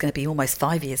think it's going to be almost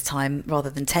 5 years' time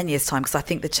rather than 10 years' time, because I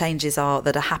think the changes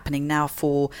that are happening now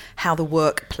for how the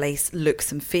workplace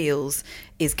looks and feels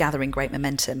is gathering great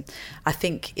momentum. I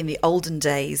think in the olden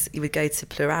days, you would go to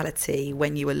plurality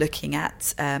when you were looking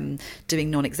at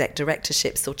doing non-exec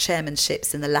directorships or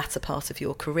chairmanships in the latter part of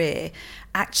your career.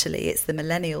 Actually, it's the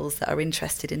millennials that are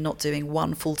interested in not doing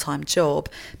one full-time job,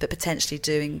 but potentially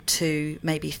doing 2,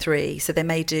 maybe 3. So they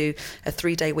may do a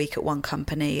 3-day week at one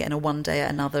company and a 1 day at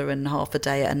another and half a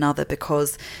day at another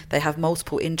because they have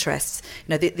multiple interests.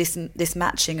 You know, this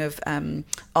matching of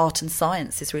art and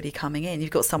science is really coming in. You've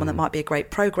got someone that might be a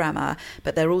great programmer,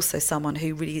 but they're also someone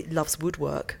who really loves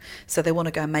woodwork. So they want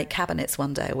to go and make cabinets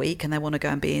 1 day a week, and they want to go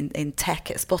and be in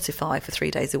tech at Spotify for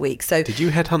 3 days a week. So did you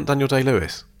headhunt Daniel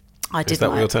Day-Lewis? I didn't. Is that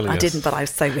what you're telling us? I didn't, but I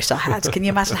so wish I had. Can you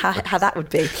imagine how that would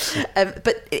be?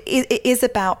 But it is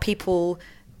about people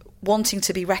wanting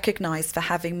to be recognised for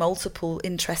having multiple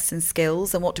interests and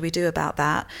skills, and what do we do about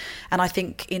that? And I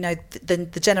think, you know,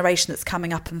 the generation that's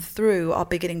coming up and through are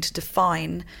beginning to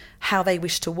define how they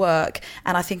wish to work.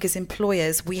 And I think as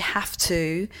employers, we have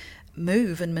to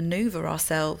move and manoeuvre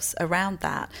ourselves around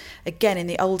that. Again, in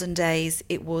the olden days,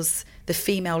 it was the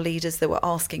female leaders that were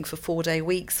asking for 4-day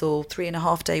weeks or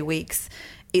 3.5-day weeks.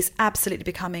 It's absolutely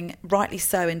becoming, rightly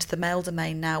so, into the male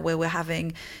domain now, where we're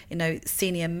having, you know,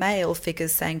 senior male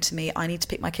figures saying to me, I need to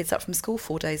pick my kids up from school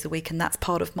 4 days a week, and that's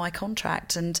part of my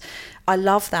contract. And I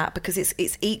love that because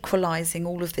it's equalising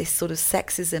all of this sort of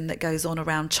sexism that goes on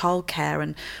around childcare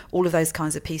and all of those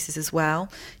kinds of pieces as well.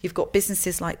 You've got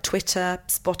businesses like Twitter,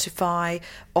 Spotify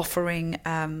offering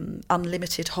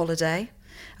unlimited holiday.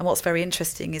 And what's very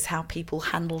interesting is how people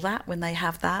handle that when they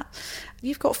have that.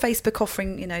 You've got Facebook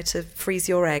offering, you know, to freeze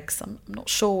your eggs. I'm not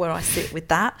sure where I sit with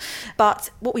that.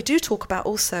 But what we do talk about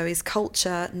also is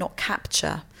culture, not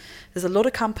capture. There's a lot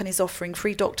of companies offering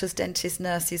free doctors, dentists,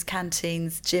 nurses,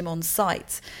 canteens, gym on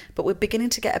site. But we're beginning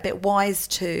to get a bit wise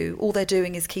to all they're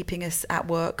doing is keeping us at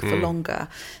work for longer.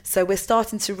 So we're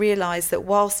starting to realise that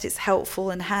whilst it's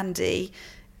helpful and handy,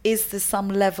 is there some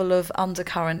level of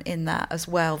undercurrent in that as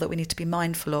well that we need to be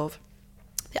mindful of?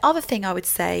 The other thing I would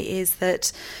say is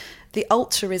that the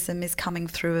altruism is coming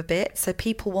through a bit. So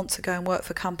people want to go and work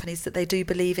for companies that they do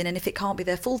believe in. And if it can't be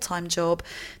their full-time job,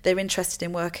 they're interested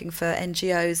in working for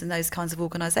NGOs and those kinds of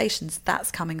organisations.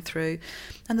 That's coming through.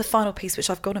 And the final piece, which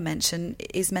I've got to mention,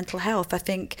 is mental health. I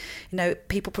think, you know,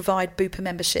 people provide Bupa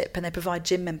membership and they provide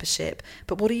gym membership.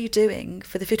 But what are you doing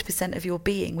for the 50% of your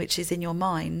being, which is in your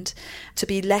mind, to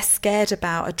be less scared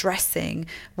about addressing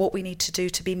what we need to do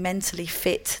to be mentally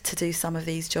fit to do some of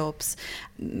these jobs?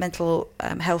 Mental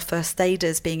health first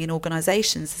aiders being in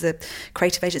organisations. There's a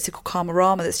creative agency called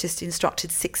Karmarama that's just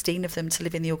instructed 16 of them to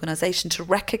live in the organisation to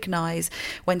recognise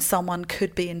when someone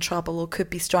could be in trouble or could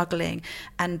be struggling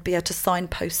and be able to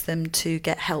signpost them to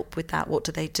get help with that. What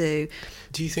do they do?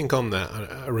 Do you think on that,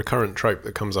 a recurrent trope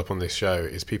that comes up on this show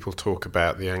is people talk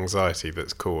about the anxiety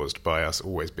that's caused by us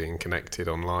always being connected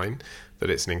online? That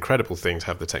it's an incredible thing to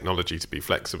have the technology to be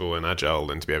flexible and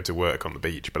agile and to be able to work on the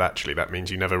beach, but actually that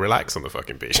means you never relax on the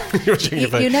fucking beach.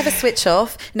 you never switch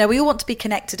off. No, we all want to be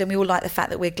connected and we all like the fact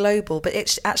that we're global, but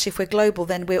actually if we're global,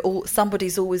 then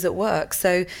somebody's always at work.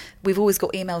 So we've always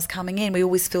got emails coming in. We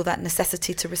always feel that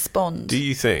necessity to respond. Do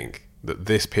you think that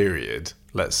this period,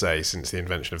 let's say since the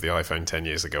invention of the iPhone 10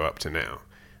 years ago up to now,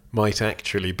 might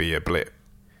actually be a blip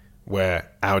where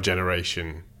our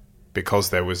generation, because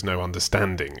there was no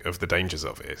understanding of the dangers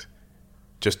of it,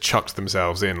 just chucked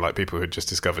themselves in like people who had just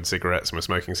discovered cigarettes and were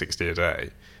smoking 60 a day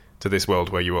to this world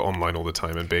where you were online all the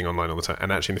time and being online all the time.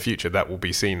 And actually in the future, that will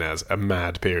be seen as a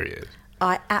mad period.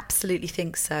 I absolutely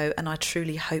think so, and I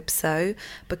truly hope so,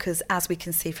 because as we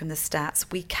can see from the stats,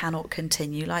 we cannot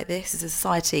continue like this as a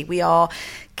society. We are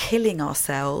killing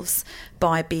ourselves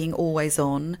by being always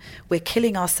on. We're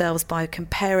killing ourselves by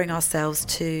comparing ourselves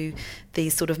to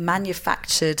these sort of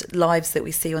manufactured lives that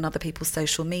we see on other people's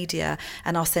social media,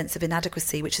 and our sense of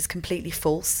inadequacy, which is completely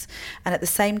false. And at the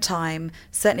same time,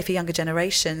 certainly for younger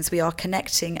generations, we are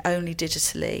connecting only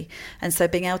digitally. And so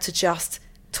being able to just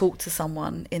talk to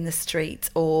someone in the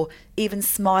street or even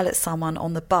smile at someone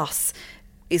on the bus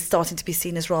is starting to be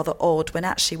seen as rather odd, when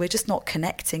actually we're just not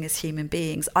connecting as human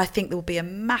beings. I think there will be a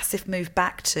massive move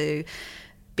back to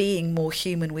being more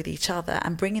human with each other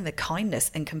and bringing the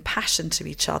kindness and compassion to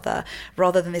each other,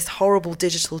 rather than this horrible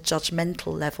digital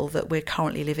judgmental level that we're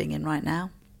currently living in right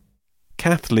now.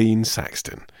 Kathleen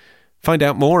Saxton. Find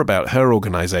out more about her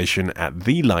organisation at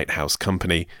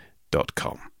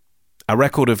thelighthousecompany.com. Our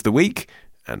record of the week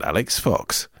and Alex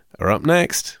Fox are up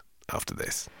next after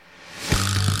this.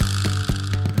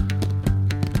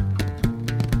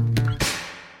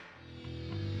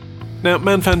 Now,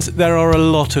 Man fans, there are a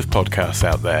lot of podcasts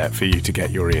out there for you to get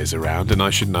your ears around, and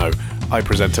I should know I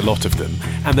present a lot of them.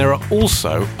 And there are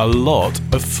also a lot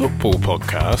of football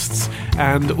podcasts,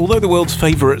 and although the world's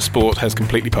favourite sport has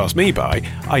completely passed me by,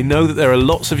 I know that there are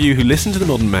lots of you who listen to The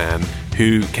Modern Man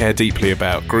who care deeply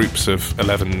about groups of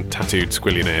 11 tattooed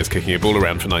squillionaires kicking a ball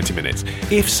around for 90 minutes.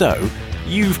 If so,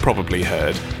 you've probably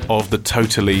heard of the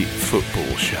Totally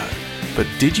Football Show. But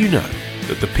did you know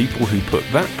that the people who put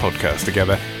that podcast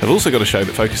together have also got a show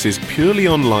that focuses purely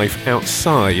on life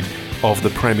outside of the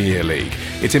Premier League?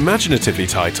 It's imaginatively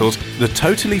titled The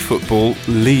Totally Football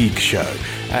League Show,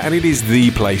 and it is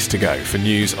the place to go for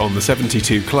news on the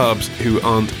 72 clubs who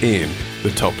aren't in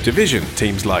the top division,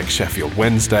 teams like Sheffield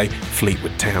Wednesday,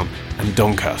 Fleetwood Town and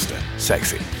Doncaster.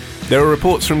 Sexy. There are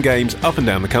reports from games up and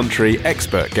down the country,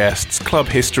 expert guests, club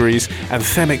histories,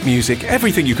 anthemic music,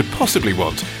 everything you could possibly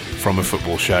want from a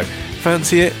football show.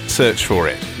 Fancy it? Search for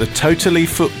it. The Totally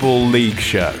Football League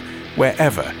Show,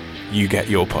 wherever you get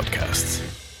your podcasts.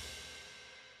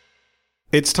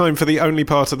 It's time for the only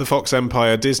part of the Fox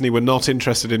empire Disney were not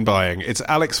interested in buying. It's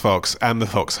Alex Fox and the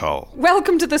Foxhole.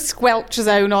 Welcome to the Squelch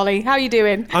Zone, Ollie. How are you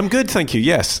doing? I'm good, thank you,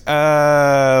 yes.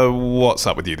 What's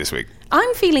up with you this week?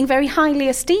 I'm feeling very highly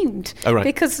esteemed. Oh, right.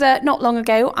 Because not long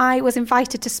ago, I was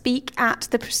invited to speak at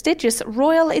the prestigious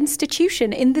Royal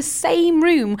Institution in the same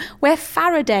room where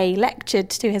Faraday lectured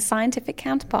to his scientific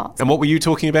counterparts. And what were you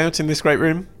talking about in this great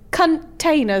room?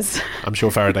 Containers. I'm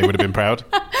sure Faraday would have been proud.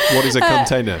 What is a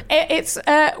container? It's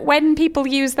when people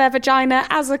use their vagina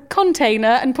as a container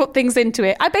and put things into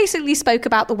it. I basically spoke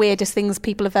about the weirdest things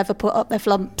people have ever put up their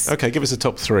flumps. Okay, give us a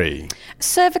top 3.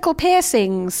 Cervical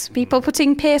piercings. People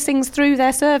putting piercings through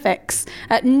their cervix.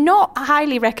 Not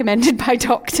highly recommended by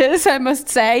doctors, I must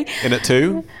say. In at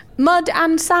 2? Mud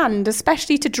and sand,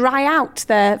 especially to dry out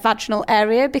their vaginal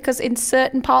area, because in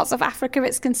certain parts of Africa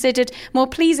it's considered more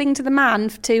pleasing to the man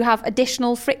to have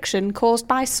additional friction caused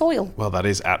by soil. Well, that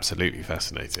is absolutely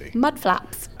fascinating. Mud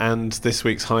flaps. And this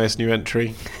week's highest new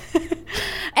entry?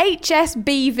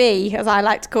 HSBV, as I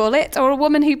like to call it, or a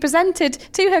woman who presented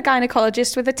to her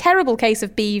gynaecologist with a terrible case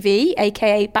of BV,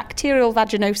 aka bacterial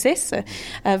vaginosis,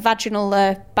 a vaginal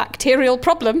bacterial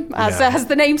problem, as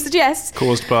the name suggests.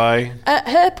 Caused by?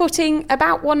 Her putting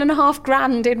about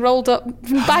 $1,500 in rolled up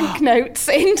banknotes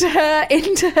into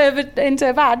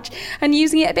her vag and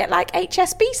using it a bit like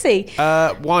HSBC.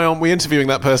 Why aren't we interviewing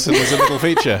that person as a little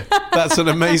feature? That's an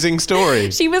amazing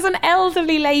story. She was an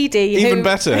elderly lady. Even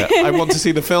better. I want to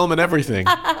see the film and everything.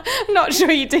 I'm not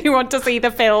sure you do want to see the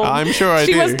film. I'm sure I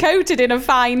do. She was coated in a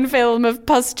fine film of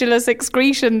pustulous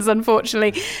excretions,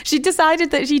 unfortunately. She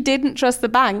decided that she didn't trust the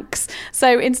banks,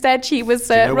 so instead she was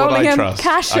rolling her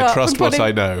cash up. I trust what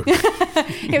I know.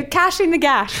 Cash in the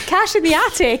gash. Cash in the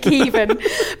attic, even.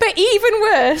 But even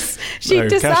worse, she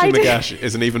decided... Cash in the gash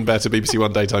is an even better BBC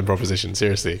One daytime proposition,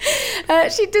 seriously.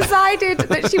 She decided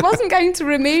that she wasn't going to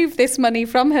remove this money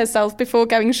from herself before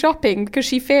going shopping because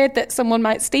she feared that someone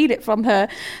might steal it from her.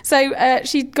 So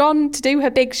she'd gone to do her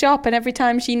big shop, and every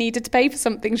time she needed to pay for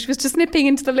something, she was just nipping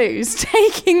into the loos,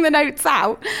 taking the notes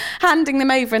out, handing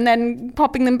them over, and then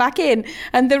popping them back in.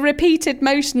 And the repeated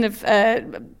motion of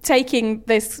taking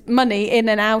this money in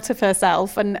and out of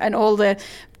herself and all the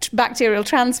bacterial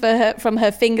transfer from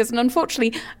her fingers, and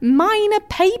unfortunately minor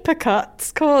paper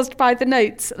cuts caused by the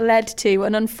notes led to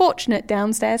an unfortunate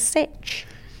downstairs sitch.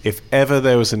 If ever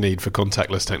there was a need for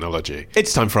contactless technology.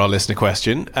 It's time for our listener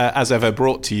question, as ever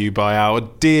brought to you by our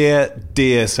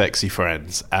dear sexy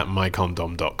friends at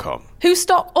mycondom.com. Who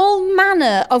stock all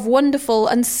manner of wonderful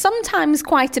and sometimes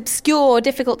quite obscure,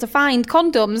 difficult to find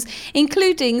condoms,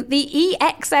 including the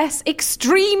EXS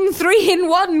Extreme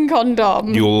 3-in-1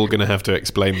 condom. You're going to have to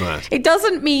explain that. It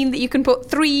doesn't mean that you can put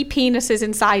 3 penises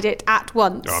inside it at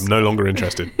once. I'm no longer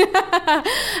interested.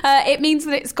 It means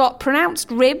that it's got pronounced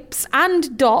ribs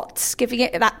and dots, giving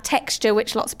it that texture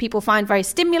which lots of people find very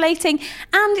stimulating,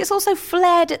 and it's also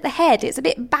flared at the head. It's a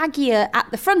bit baggier at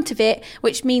the front of it,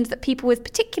 which means that people with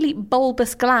particularly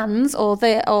bulbous glands or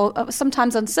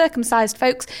sometimes uncircumcised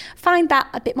folks find that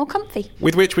a bit more comfy.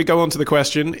 With which we go on to the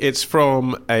question. It's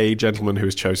from a gentleman who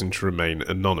has chosen to remain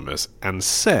anonymous and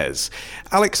says,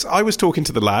 Alex, I was talking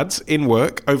to the lads in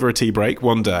work over a tea break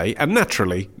one day, and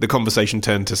naturally the conversation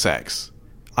turned to sex.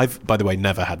 I've, by the way,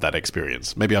 never had that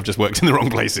experience. Maybe I've just worked in the wrong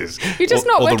places. You're just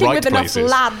not working with enough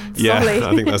lads, Yeah, Ollie.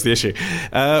 I think that's the issue.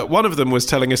 One of them was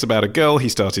telling us about a girl he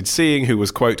started seeing who was,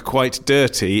 quote, quite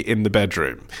dirty in the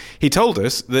bedroom. He told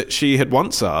us that she had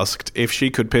once asked if she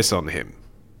could piss on him,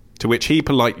 to which he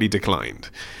politely declined.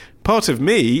 Part of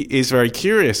me is very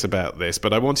curious about this,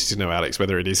 but I wanted to know, Alex,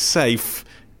 whether it is safe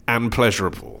and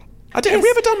pleasurable. Have we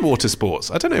ever done water sports?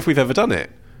 I don't know if we've ever done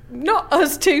it. Not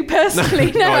us two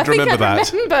personally. No, I think I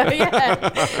remember.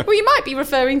 Yeah. Well, you might be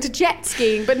referring to jet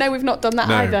skiing, but no, we've not done that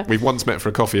either. We've once met for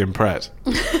a coffee in Pret.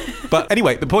 But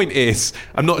anyway, the point is,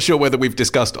 I'm not sure whether we've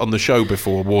discussed on the show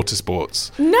before water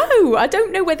sports. No, I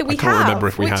don't know whether we have. I can't remember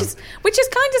if we have. Which is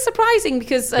kind of surprising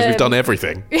because we've done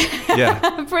everything.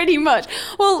 Yeah. Pretty much.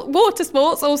 Well, water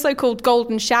sports, also called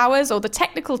golden showers, or the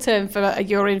technical term for a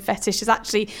urine fetish is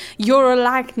actually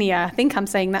urolagnia. I think I'm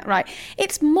saying that right.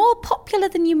 It's more popular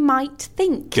than you might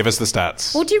think. Give us the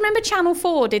stats. Well, do you remember Channel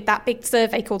 4 did that big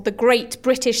survey called the Great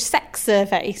British Sex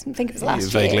Survey? I think it was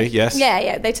last year. Vaguely, yes.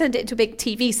 Yeah. They turned it into a big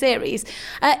TV series.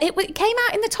 It came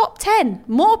out in the top 10.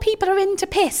 More people are into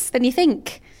piss than you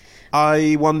think.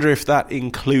 I wonder if that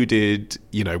included,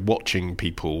 watching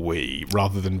people wee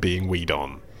rather than being weed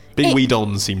on. Being weed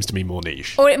on seems to me more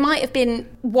niche. Or it might have been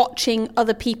watching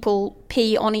other people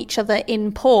pee on each other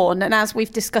in porn. And as we've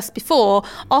discussed before,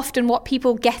 often what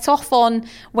people get off on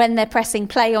when they're pressing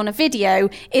play on a video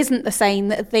isn't the same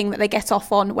thing that they get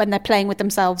off on when they're playing with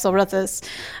themselves or others.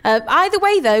 Either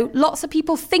way, though, lots of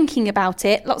people thinking about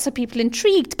it, lots of people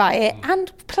intrigued by it,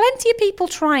 and plenty of people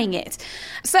trying it.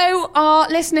 So our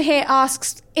listener here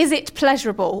asks, is it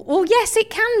pleasurable? Well, yes, it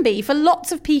can be for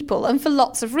lots of people and for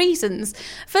lots of reasons.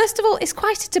 First of all, it's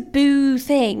quite a taboo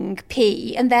thing,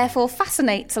 pee, and therefore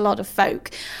fascinates a lot of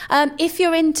folk. If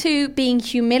you're into being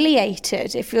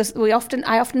humiliated,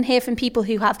 I often hear from people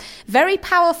who have very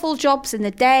powerful jobs in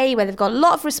the day where they've got a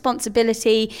lot of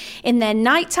responsibility. In their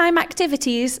nighttime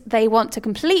activities, they want to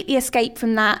completely escape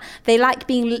from that. They like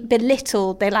being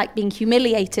belittled. They like being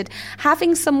humiliated.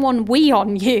 Having someone wee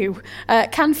on you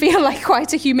can feel like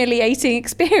quite a humiliating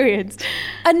experience.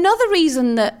 Another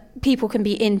reason that people can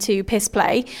be into piss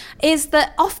play is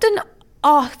that often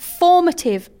our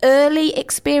formative early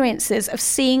experiences of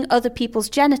seeing other people's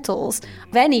genitals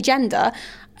of any gender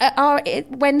are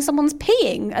when someone's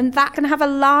peeing, and that can have a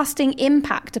lasting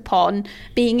impact upon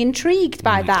being intrigued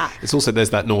by that. It's also,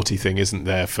 there's that naughty thing, isn't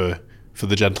there, for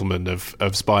the gentleman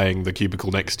of spying the cubicle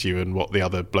next to you and what the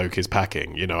other bloke is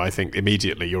packing. I think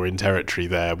immediately you're in territory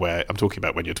there where, I'm talking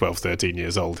about when you're 12, 13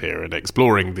 years old here and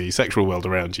exploring the sexual world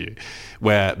around you,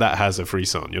 where that has a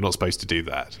frisson. You're not supposed to do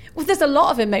that. Well, there's a lot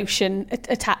of emotion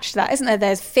attached to that, isn't there?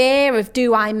 There's fear of,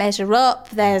 do I measure up?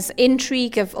 There's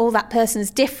intrigue of, oh, that person's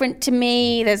different to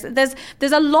me. There's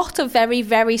a lot of very,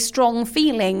 very strong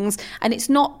feelings, and it's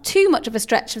not too much of a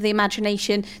stretch of the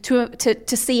imagination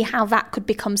to see how that could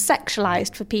become sexualized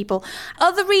for people.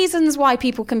 Other reasons why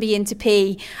people can be into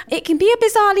pee, it can be a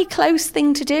bizarrely close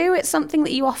thing to do. It's something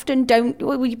that you often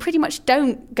you pretty much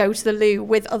don't go to the loo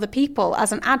with other people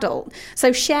as an adult.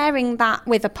 So sharing that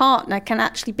with a partner can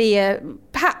actually be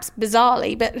perhaps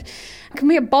bizarrely, but it can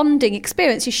be a bonding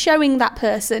experience. You're showing that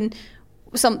person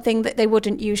something that they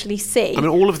wouldn't usually see. I mean,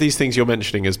 all of these things you're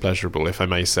mentioning as pleasurable, if I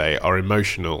may say, are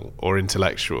emotional or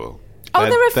intellectual.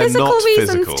 There are physical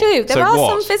reasons too. There are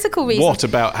some physical reasons. What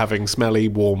about having smelly,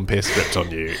 warm piss dripped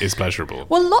on you is pleasurable?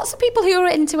 Well, lots of people who are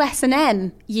into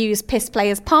S&M use piss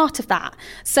play as part of that.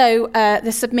 So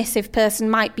the submissive person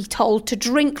might be told to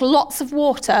drink lots of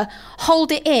water,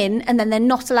 hold it in, and then they're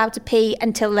not allowed to pee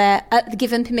until they're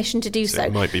given permission to do so.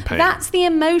 It might be pain. That's the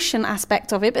emotion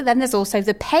aspect of it, but then there's also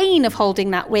the pain of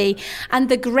holding that wee and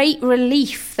the great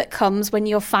relief that comes when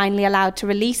you're finally allowed to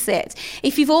release it.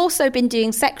 If you've also been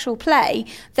doing sexual play,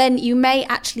 then you may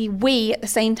actually wee at the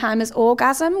same time as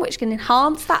orgasm, which can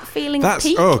enhance that feeling of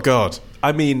peak. Oh, God.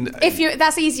 I mean...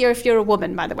 That's easier if you're a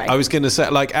woman, by the way. I was going to say,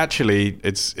 actually,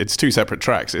 it's two separate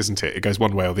tracks, isn't it? It goes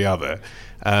one way or the other.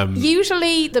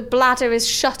 Usually the bladder is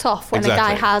shut off when a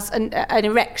guy has an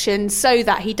erection so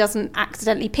that he doesn't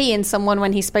accidentally pee in someone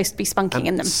when he's supposed to be spunking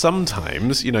in them.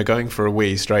 Sometimes, going for a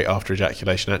wee straight after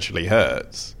ejaculation actually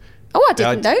hurts. Oh, I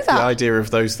didn't know that. The idea of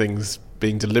those things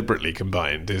being deliberately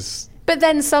combined is But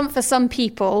then for some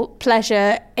people,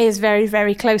 pleasure is very,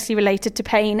 very closely related to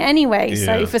pain anyway. Yeah.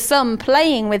 So for some,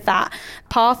 playing with that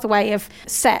pathway of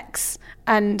sex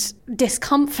and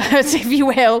discomfort, if you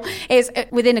will, is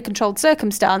within a controlled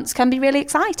circumstance, can be really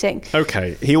exciting.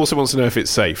 Okay, he also wants to know if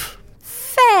it's safe.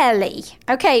 Fairly.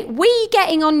 Okay, wee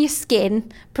getting on your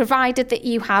skin, provided that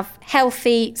you have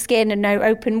healthy skin and no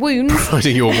open wounds.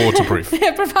 Providing you're waterproof.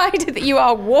 Provided that you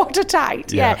are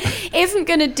watertight, isn't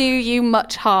going to do you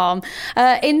much harm.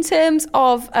 In terms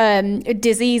of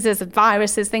diseases,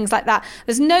 viruses, things like that,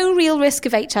 there's no real risk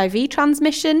of HIV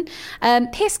transmission.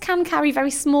 Piss can carry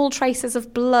very small traces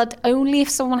of blood only if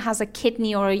someone has a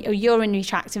kidney or a urinary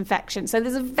tract infection. So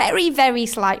there's a very, very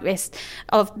slight risk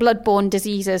of bloodborne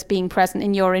diseases being present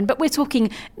in urine, but we're talking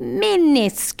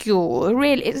minuscule.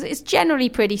 Really, it's generally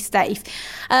pretty safe.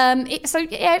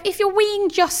 If you're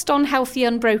weeing just on healthy,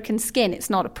 unbroken skin, it's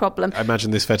not a problem. I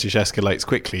imagine this fetish escalates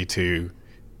quickly to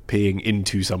peeing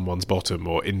into someone's bottom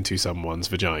or into someone's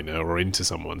vagina or into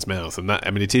someone's mouth. And that,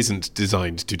 I mean, it isn't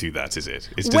designed to do that, is it?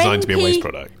 It's designed to be a waste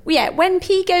product. Yeah, when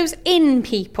pee goes in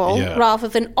people rather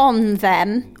than on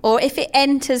them, or if it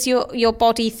enters your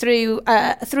body through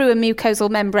a mucosal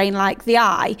membrane like the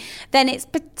eye, then it's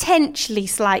potentially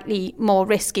slightly more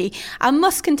risky. I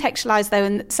must contextualise, though,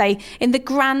 and say, in the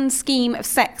grand scheme of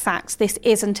sex acts, this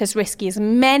isn't as risky as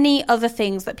many other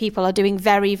things that people are doing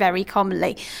very, very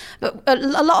commonly. But a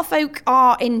lot of folk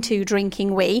are into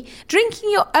drinking wee.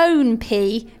 Drinking your own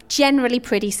pee, generally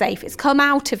pretty safe. It's come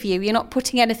out of you. You're not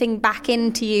putting anything back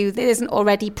into you that isn't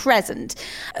already present.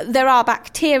 There are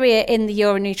bacteria in the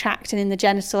urinary tract and in the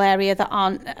genital area that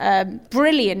aren't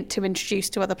brilliant to introduce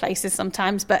to other places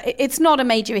sometimes, but it's not a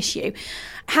major issue.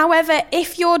 However,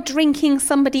 if you're drinking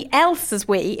somebody else's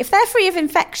wee, if they're free of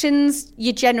infections,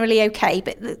 you're generally okay.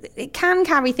 But it can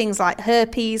carry things like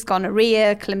herpes,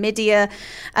 gonorrhea, chlamydia.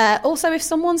 Also, if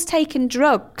someone's taken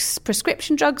drugs,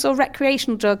 prescription drugs or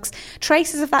recreational drugs,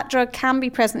 traces of that drug can be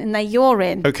present in their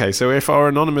urine. Okay, so if our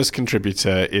anonymous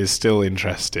contributor is still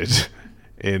interested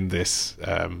in this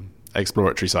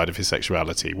exploratory side of his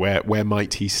sexuality, where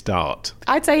might he start?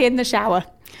 I'd say in the shower.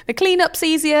 The clean-up's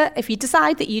easier. If you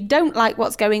decide that you don't like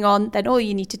what's going on, then all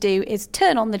you need to do is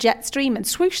turn on the jet stream and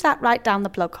swoosh that right down the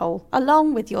plug hole,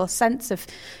 along with your sense of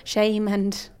shame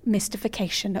and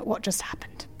mystification at what just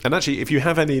happened. And actually, if you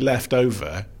have any left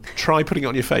over, try putting it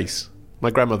on your face. My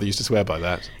grandmother used to swear by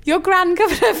that. Your gran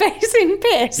covered her face in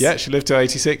piss? Yeah, she lived till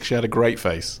 86. She had a great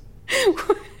face.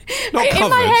 Not in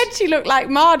covered. my head, she looked like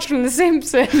Marge from The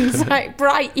Simpsons, like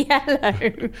bright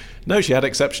yellow. No, she had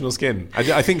exceptional skin.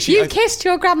 I think she... You kissed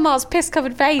your grandma's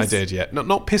piss-covered face. I did, yeah.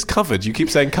 Not piss-covered. You keep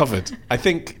saying covered. I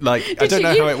think, I don't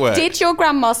know how it works. Did your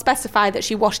grandma specify that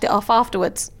she washed it off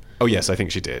afterwards? Oh, yes, I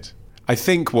think she did. I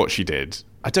think what she did...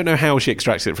 I don't know how she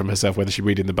extracted it from herself, whether she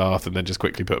weed in the bath and then just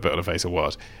quickly put a bit on her face or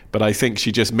what. But I think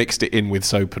she just mixed it in with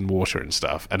soap and water and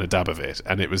stuff and a dab of it.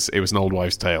 And it was an old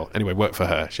wives' tale. Anyway, worked for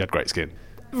her. She had great skin.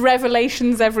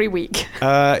 Revelations every week.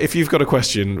 If you've got a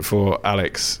question for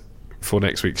Alex for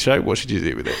next week's show, what should you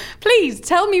do with it? Please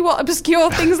tell me what obscure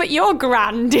things that your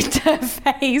gran did to her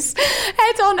face.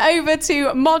 Head on over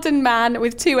to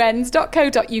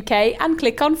modernman.co.uk and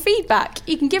click on feedback.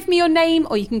 You can give me your name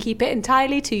or you can keep it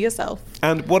entirely to yourself.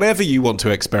 And whatever you want to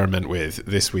experiment with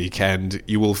this weekend,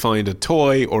 you will find a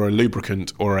toy or a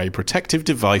lubricant or a protective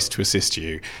device to assist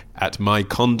you at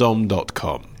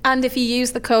mycondom.com. And if you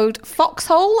use the code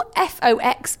FOXHOLE,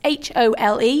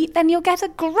 FOXHOLE, then you'll get a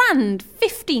grand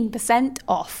 15%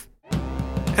 off.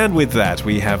 And with that,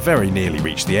 we have very nearly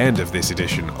reached the end of this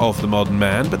edition of The Modern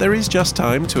Man, but there is just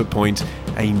time to appoint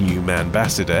a new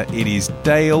man-ambassador. It is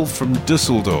Dale from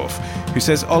Dusseldorf, who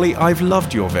says, Ollie, I've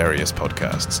loved your various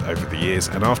podcasts over the years,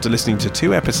 and after listening to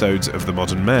 2 episodes of The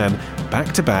Modern Man,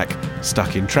 back-to-back,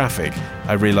 stuck in traffic,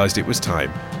 I realised it was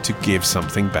time to give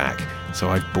something back. So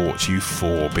I've bought you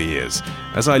 4 beers.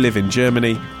 As I live in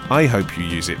Germany, I hope you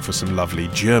use it for some lovely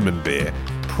German beer.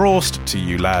 Prost to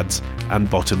you lads, and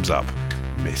bottoms up,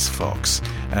 Miss Fox.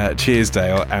 Cheers,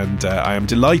 Dale, and I am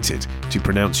delighted to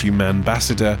pronounce you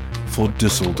Manbassador for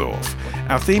Dusseldorf.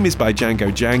 Our theme is by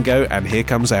Django, and here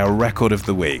comes our record of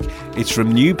the week. It's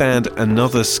from new band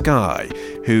Another Sky,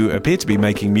 who appear to be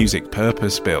making music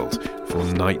purpose-built for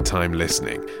nighttime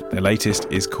listening. Their latest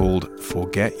is called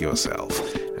Forget Yourself,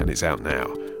 and it's out now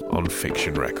on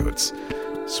Fiction Records.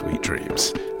 Sweet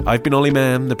dreams. I've been Ollie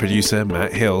Mann, the producer,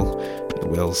 Matt Hill,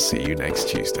 and we'll see you next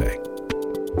Tuesday.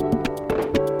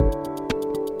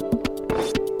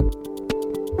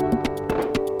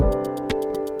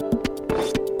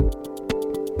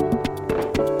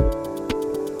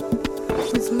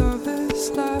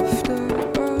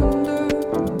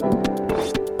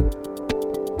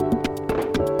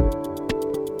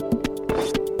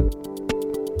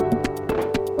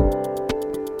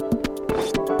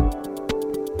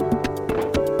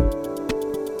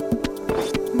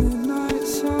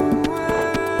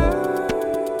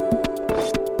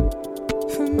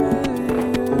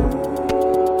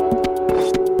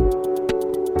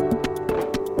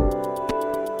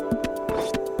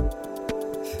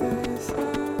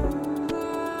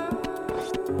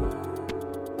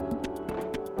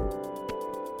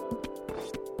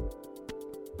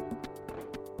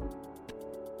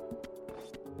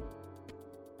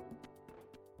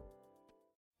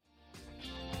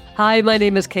 Hi, my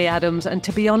name is Kay Adams, and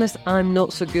to be honest, I'm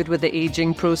not so good with the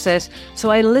ageing process, so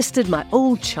I enlisted my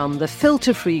old chum, the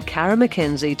filter-free Cara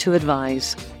McKenzie, to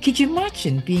advise. Could you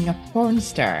imagine being a porn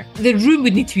star? The room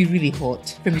would need to be really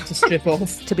hot for me to strip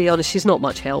off. To be honest, she's not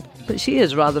much help, but she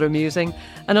is rather amusing.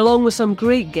 And along with some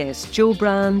great guests, Joe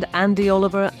Brand, Andy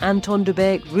Oliver, Anton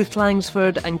Dubeck, Ruth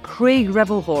Langsford and Craig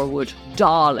Revel-Horwood,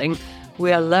 darling,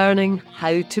 we are learning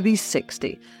how to be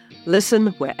 60. Listen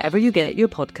wherever you get your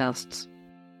podcasts.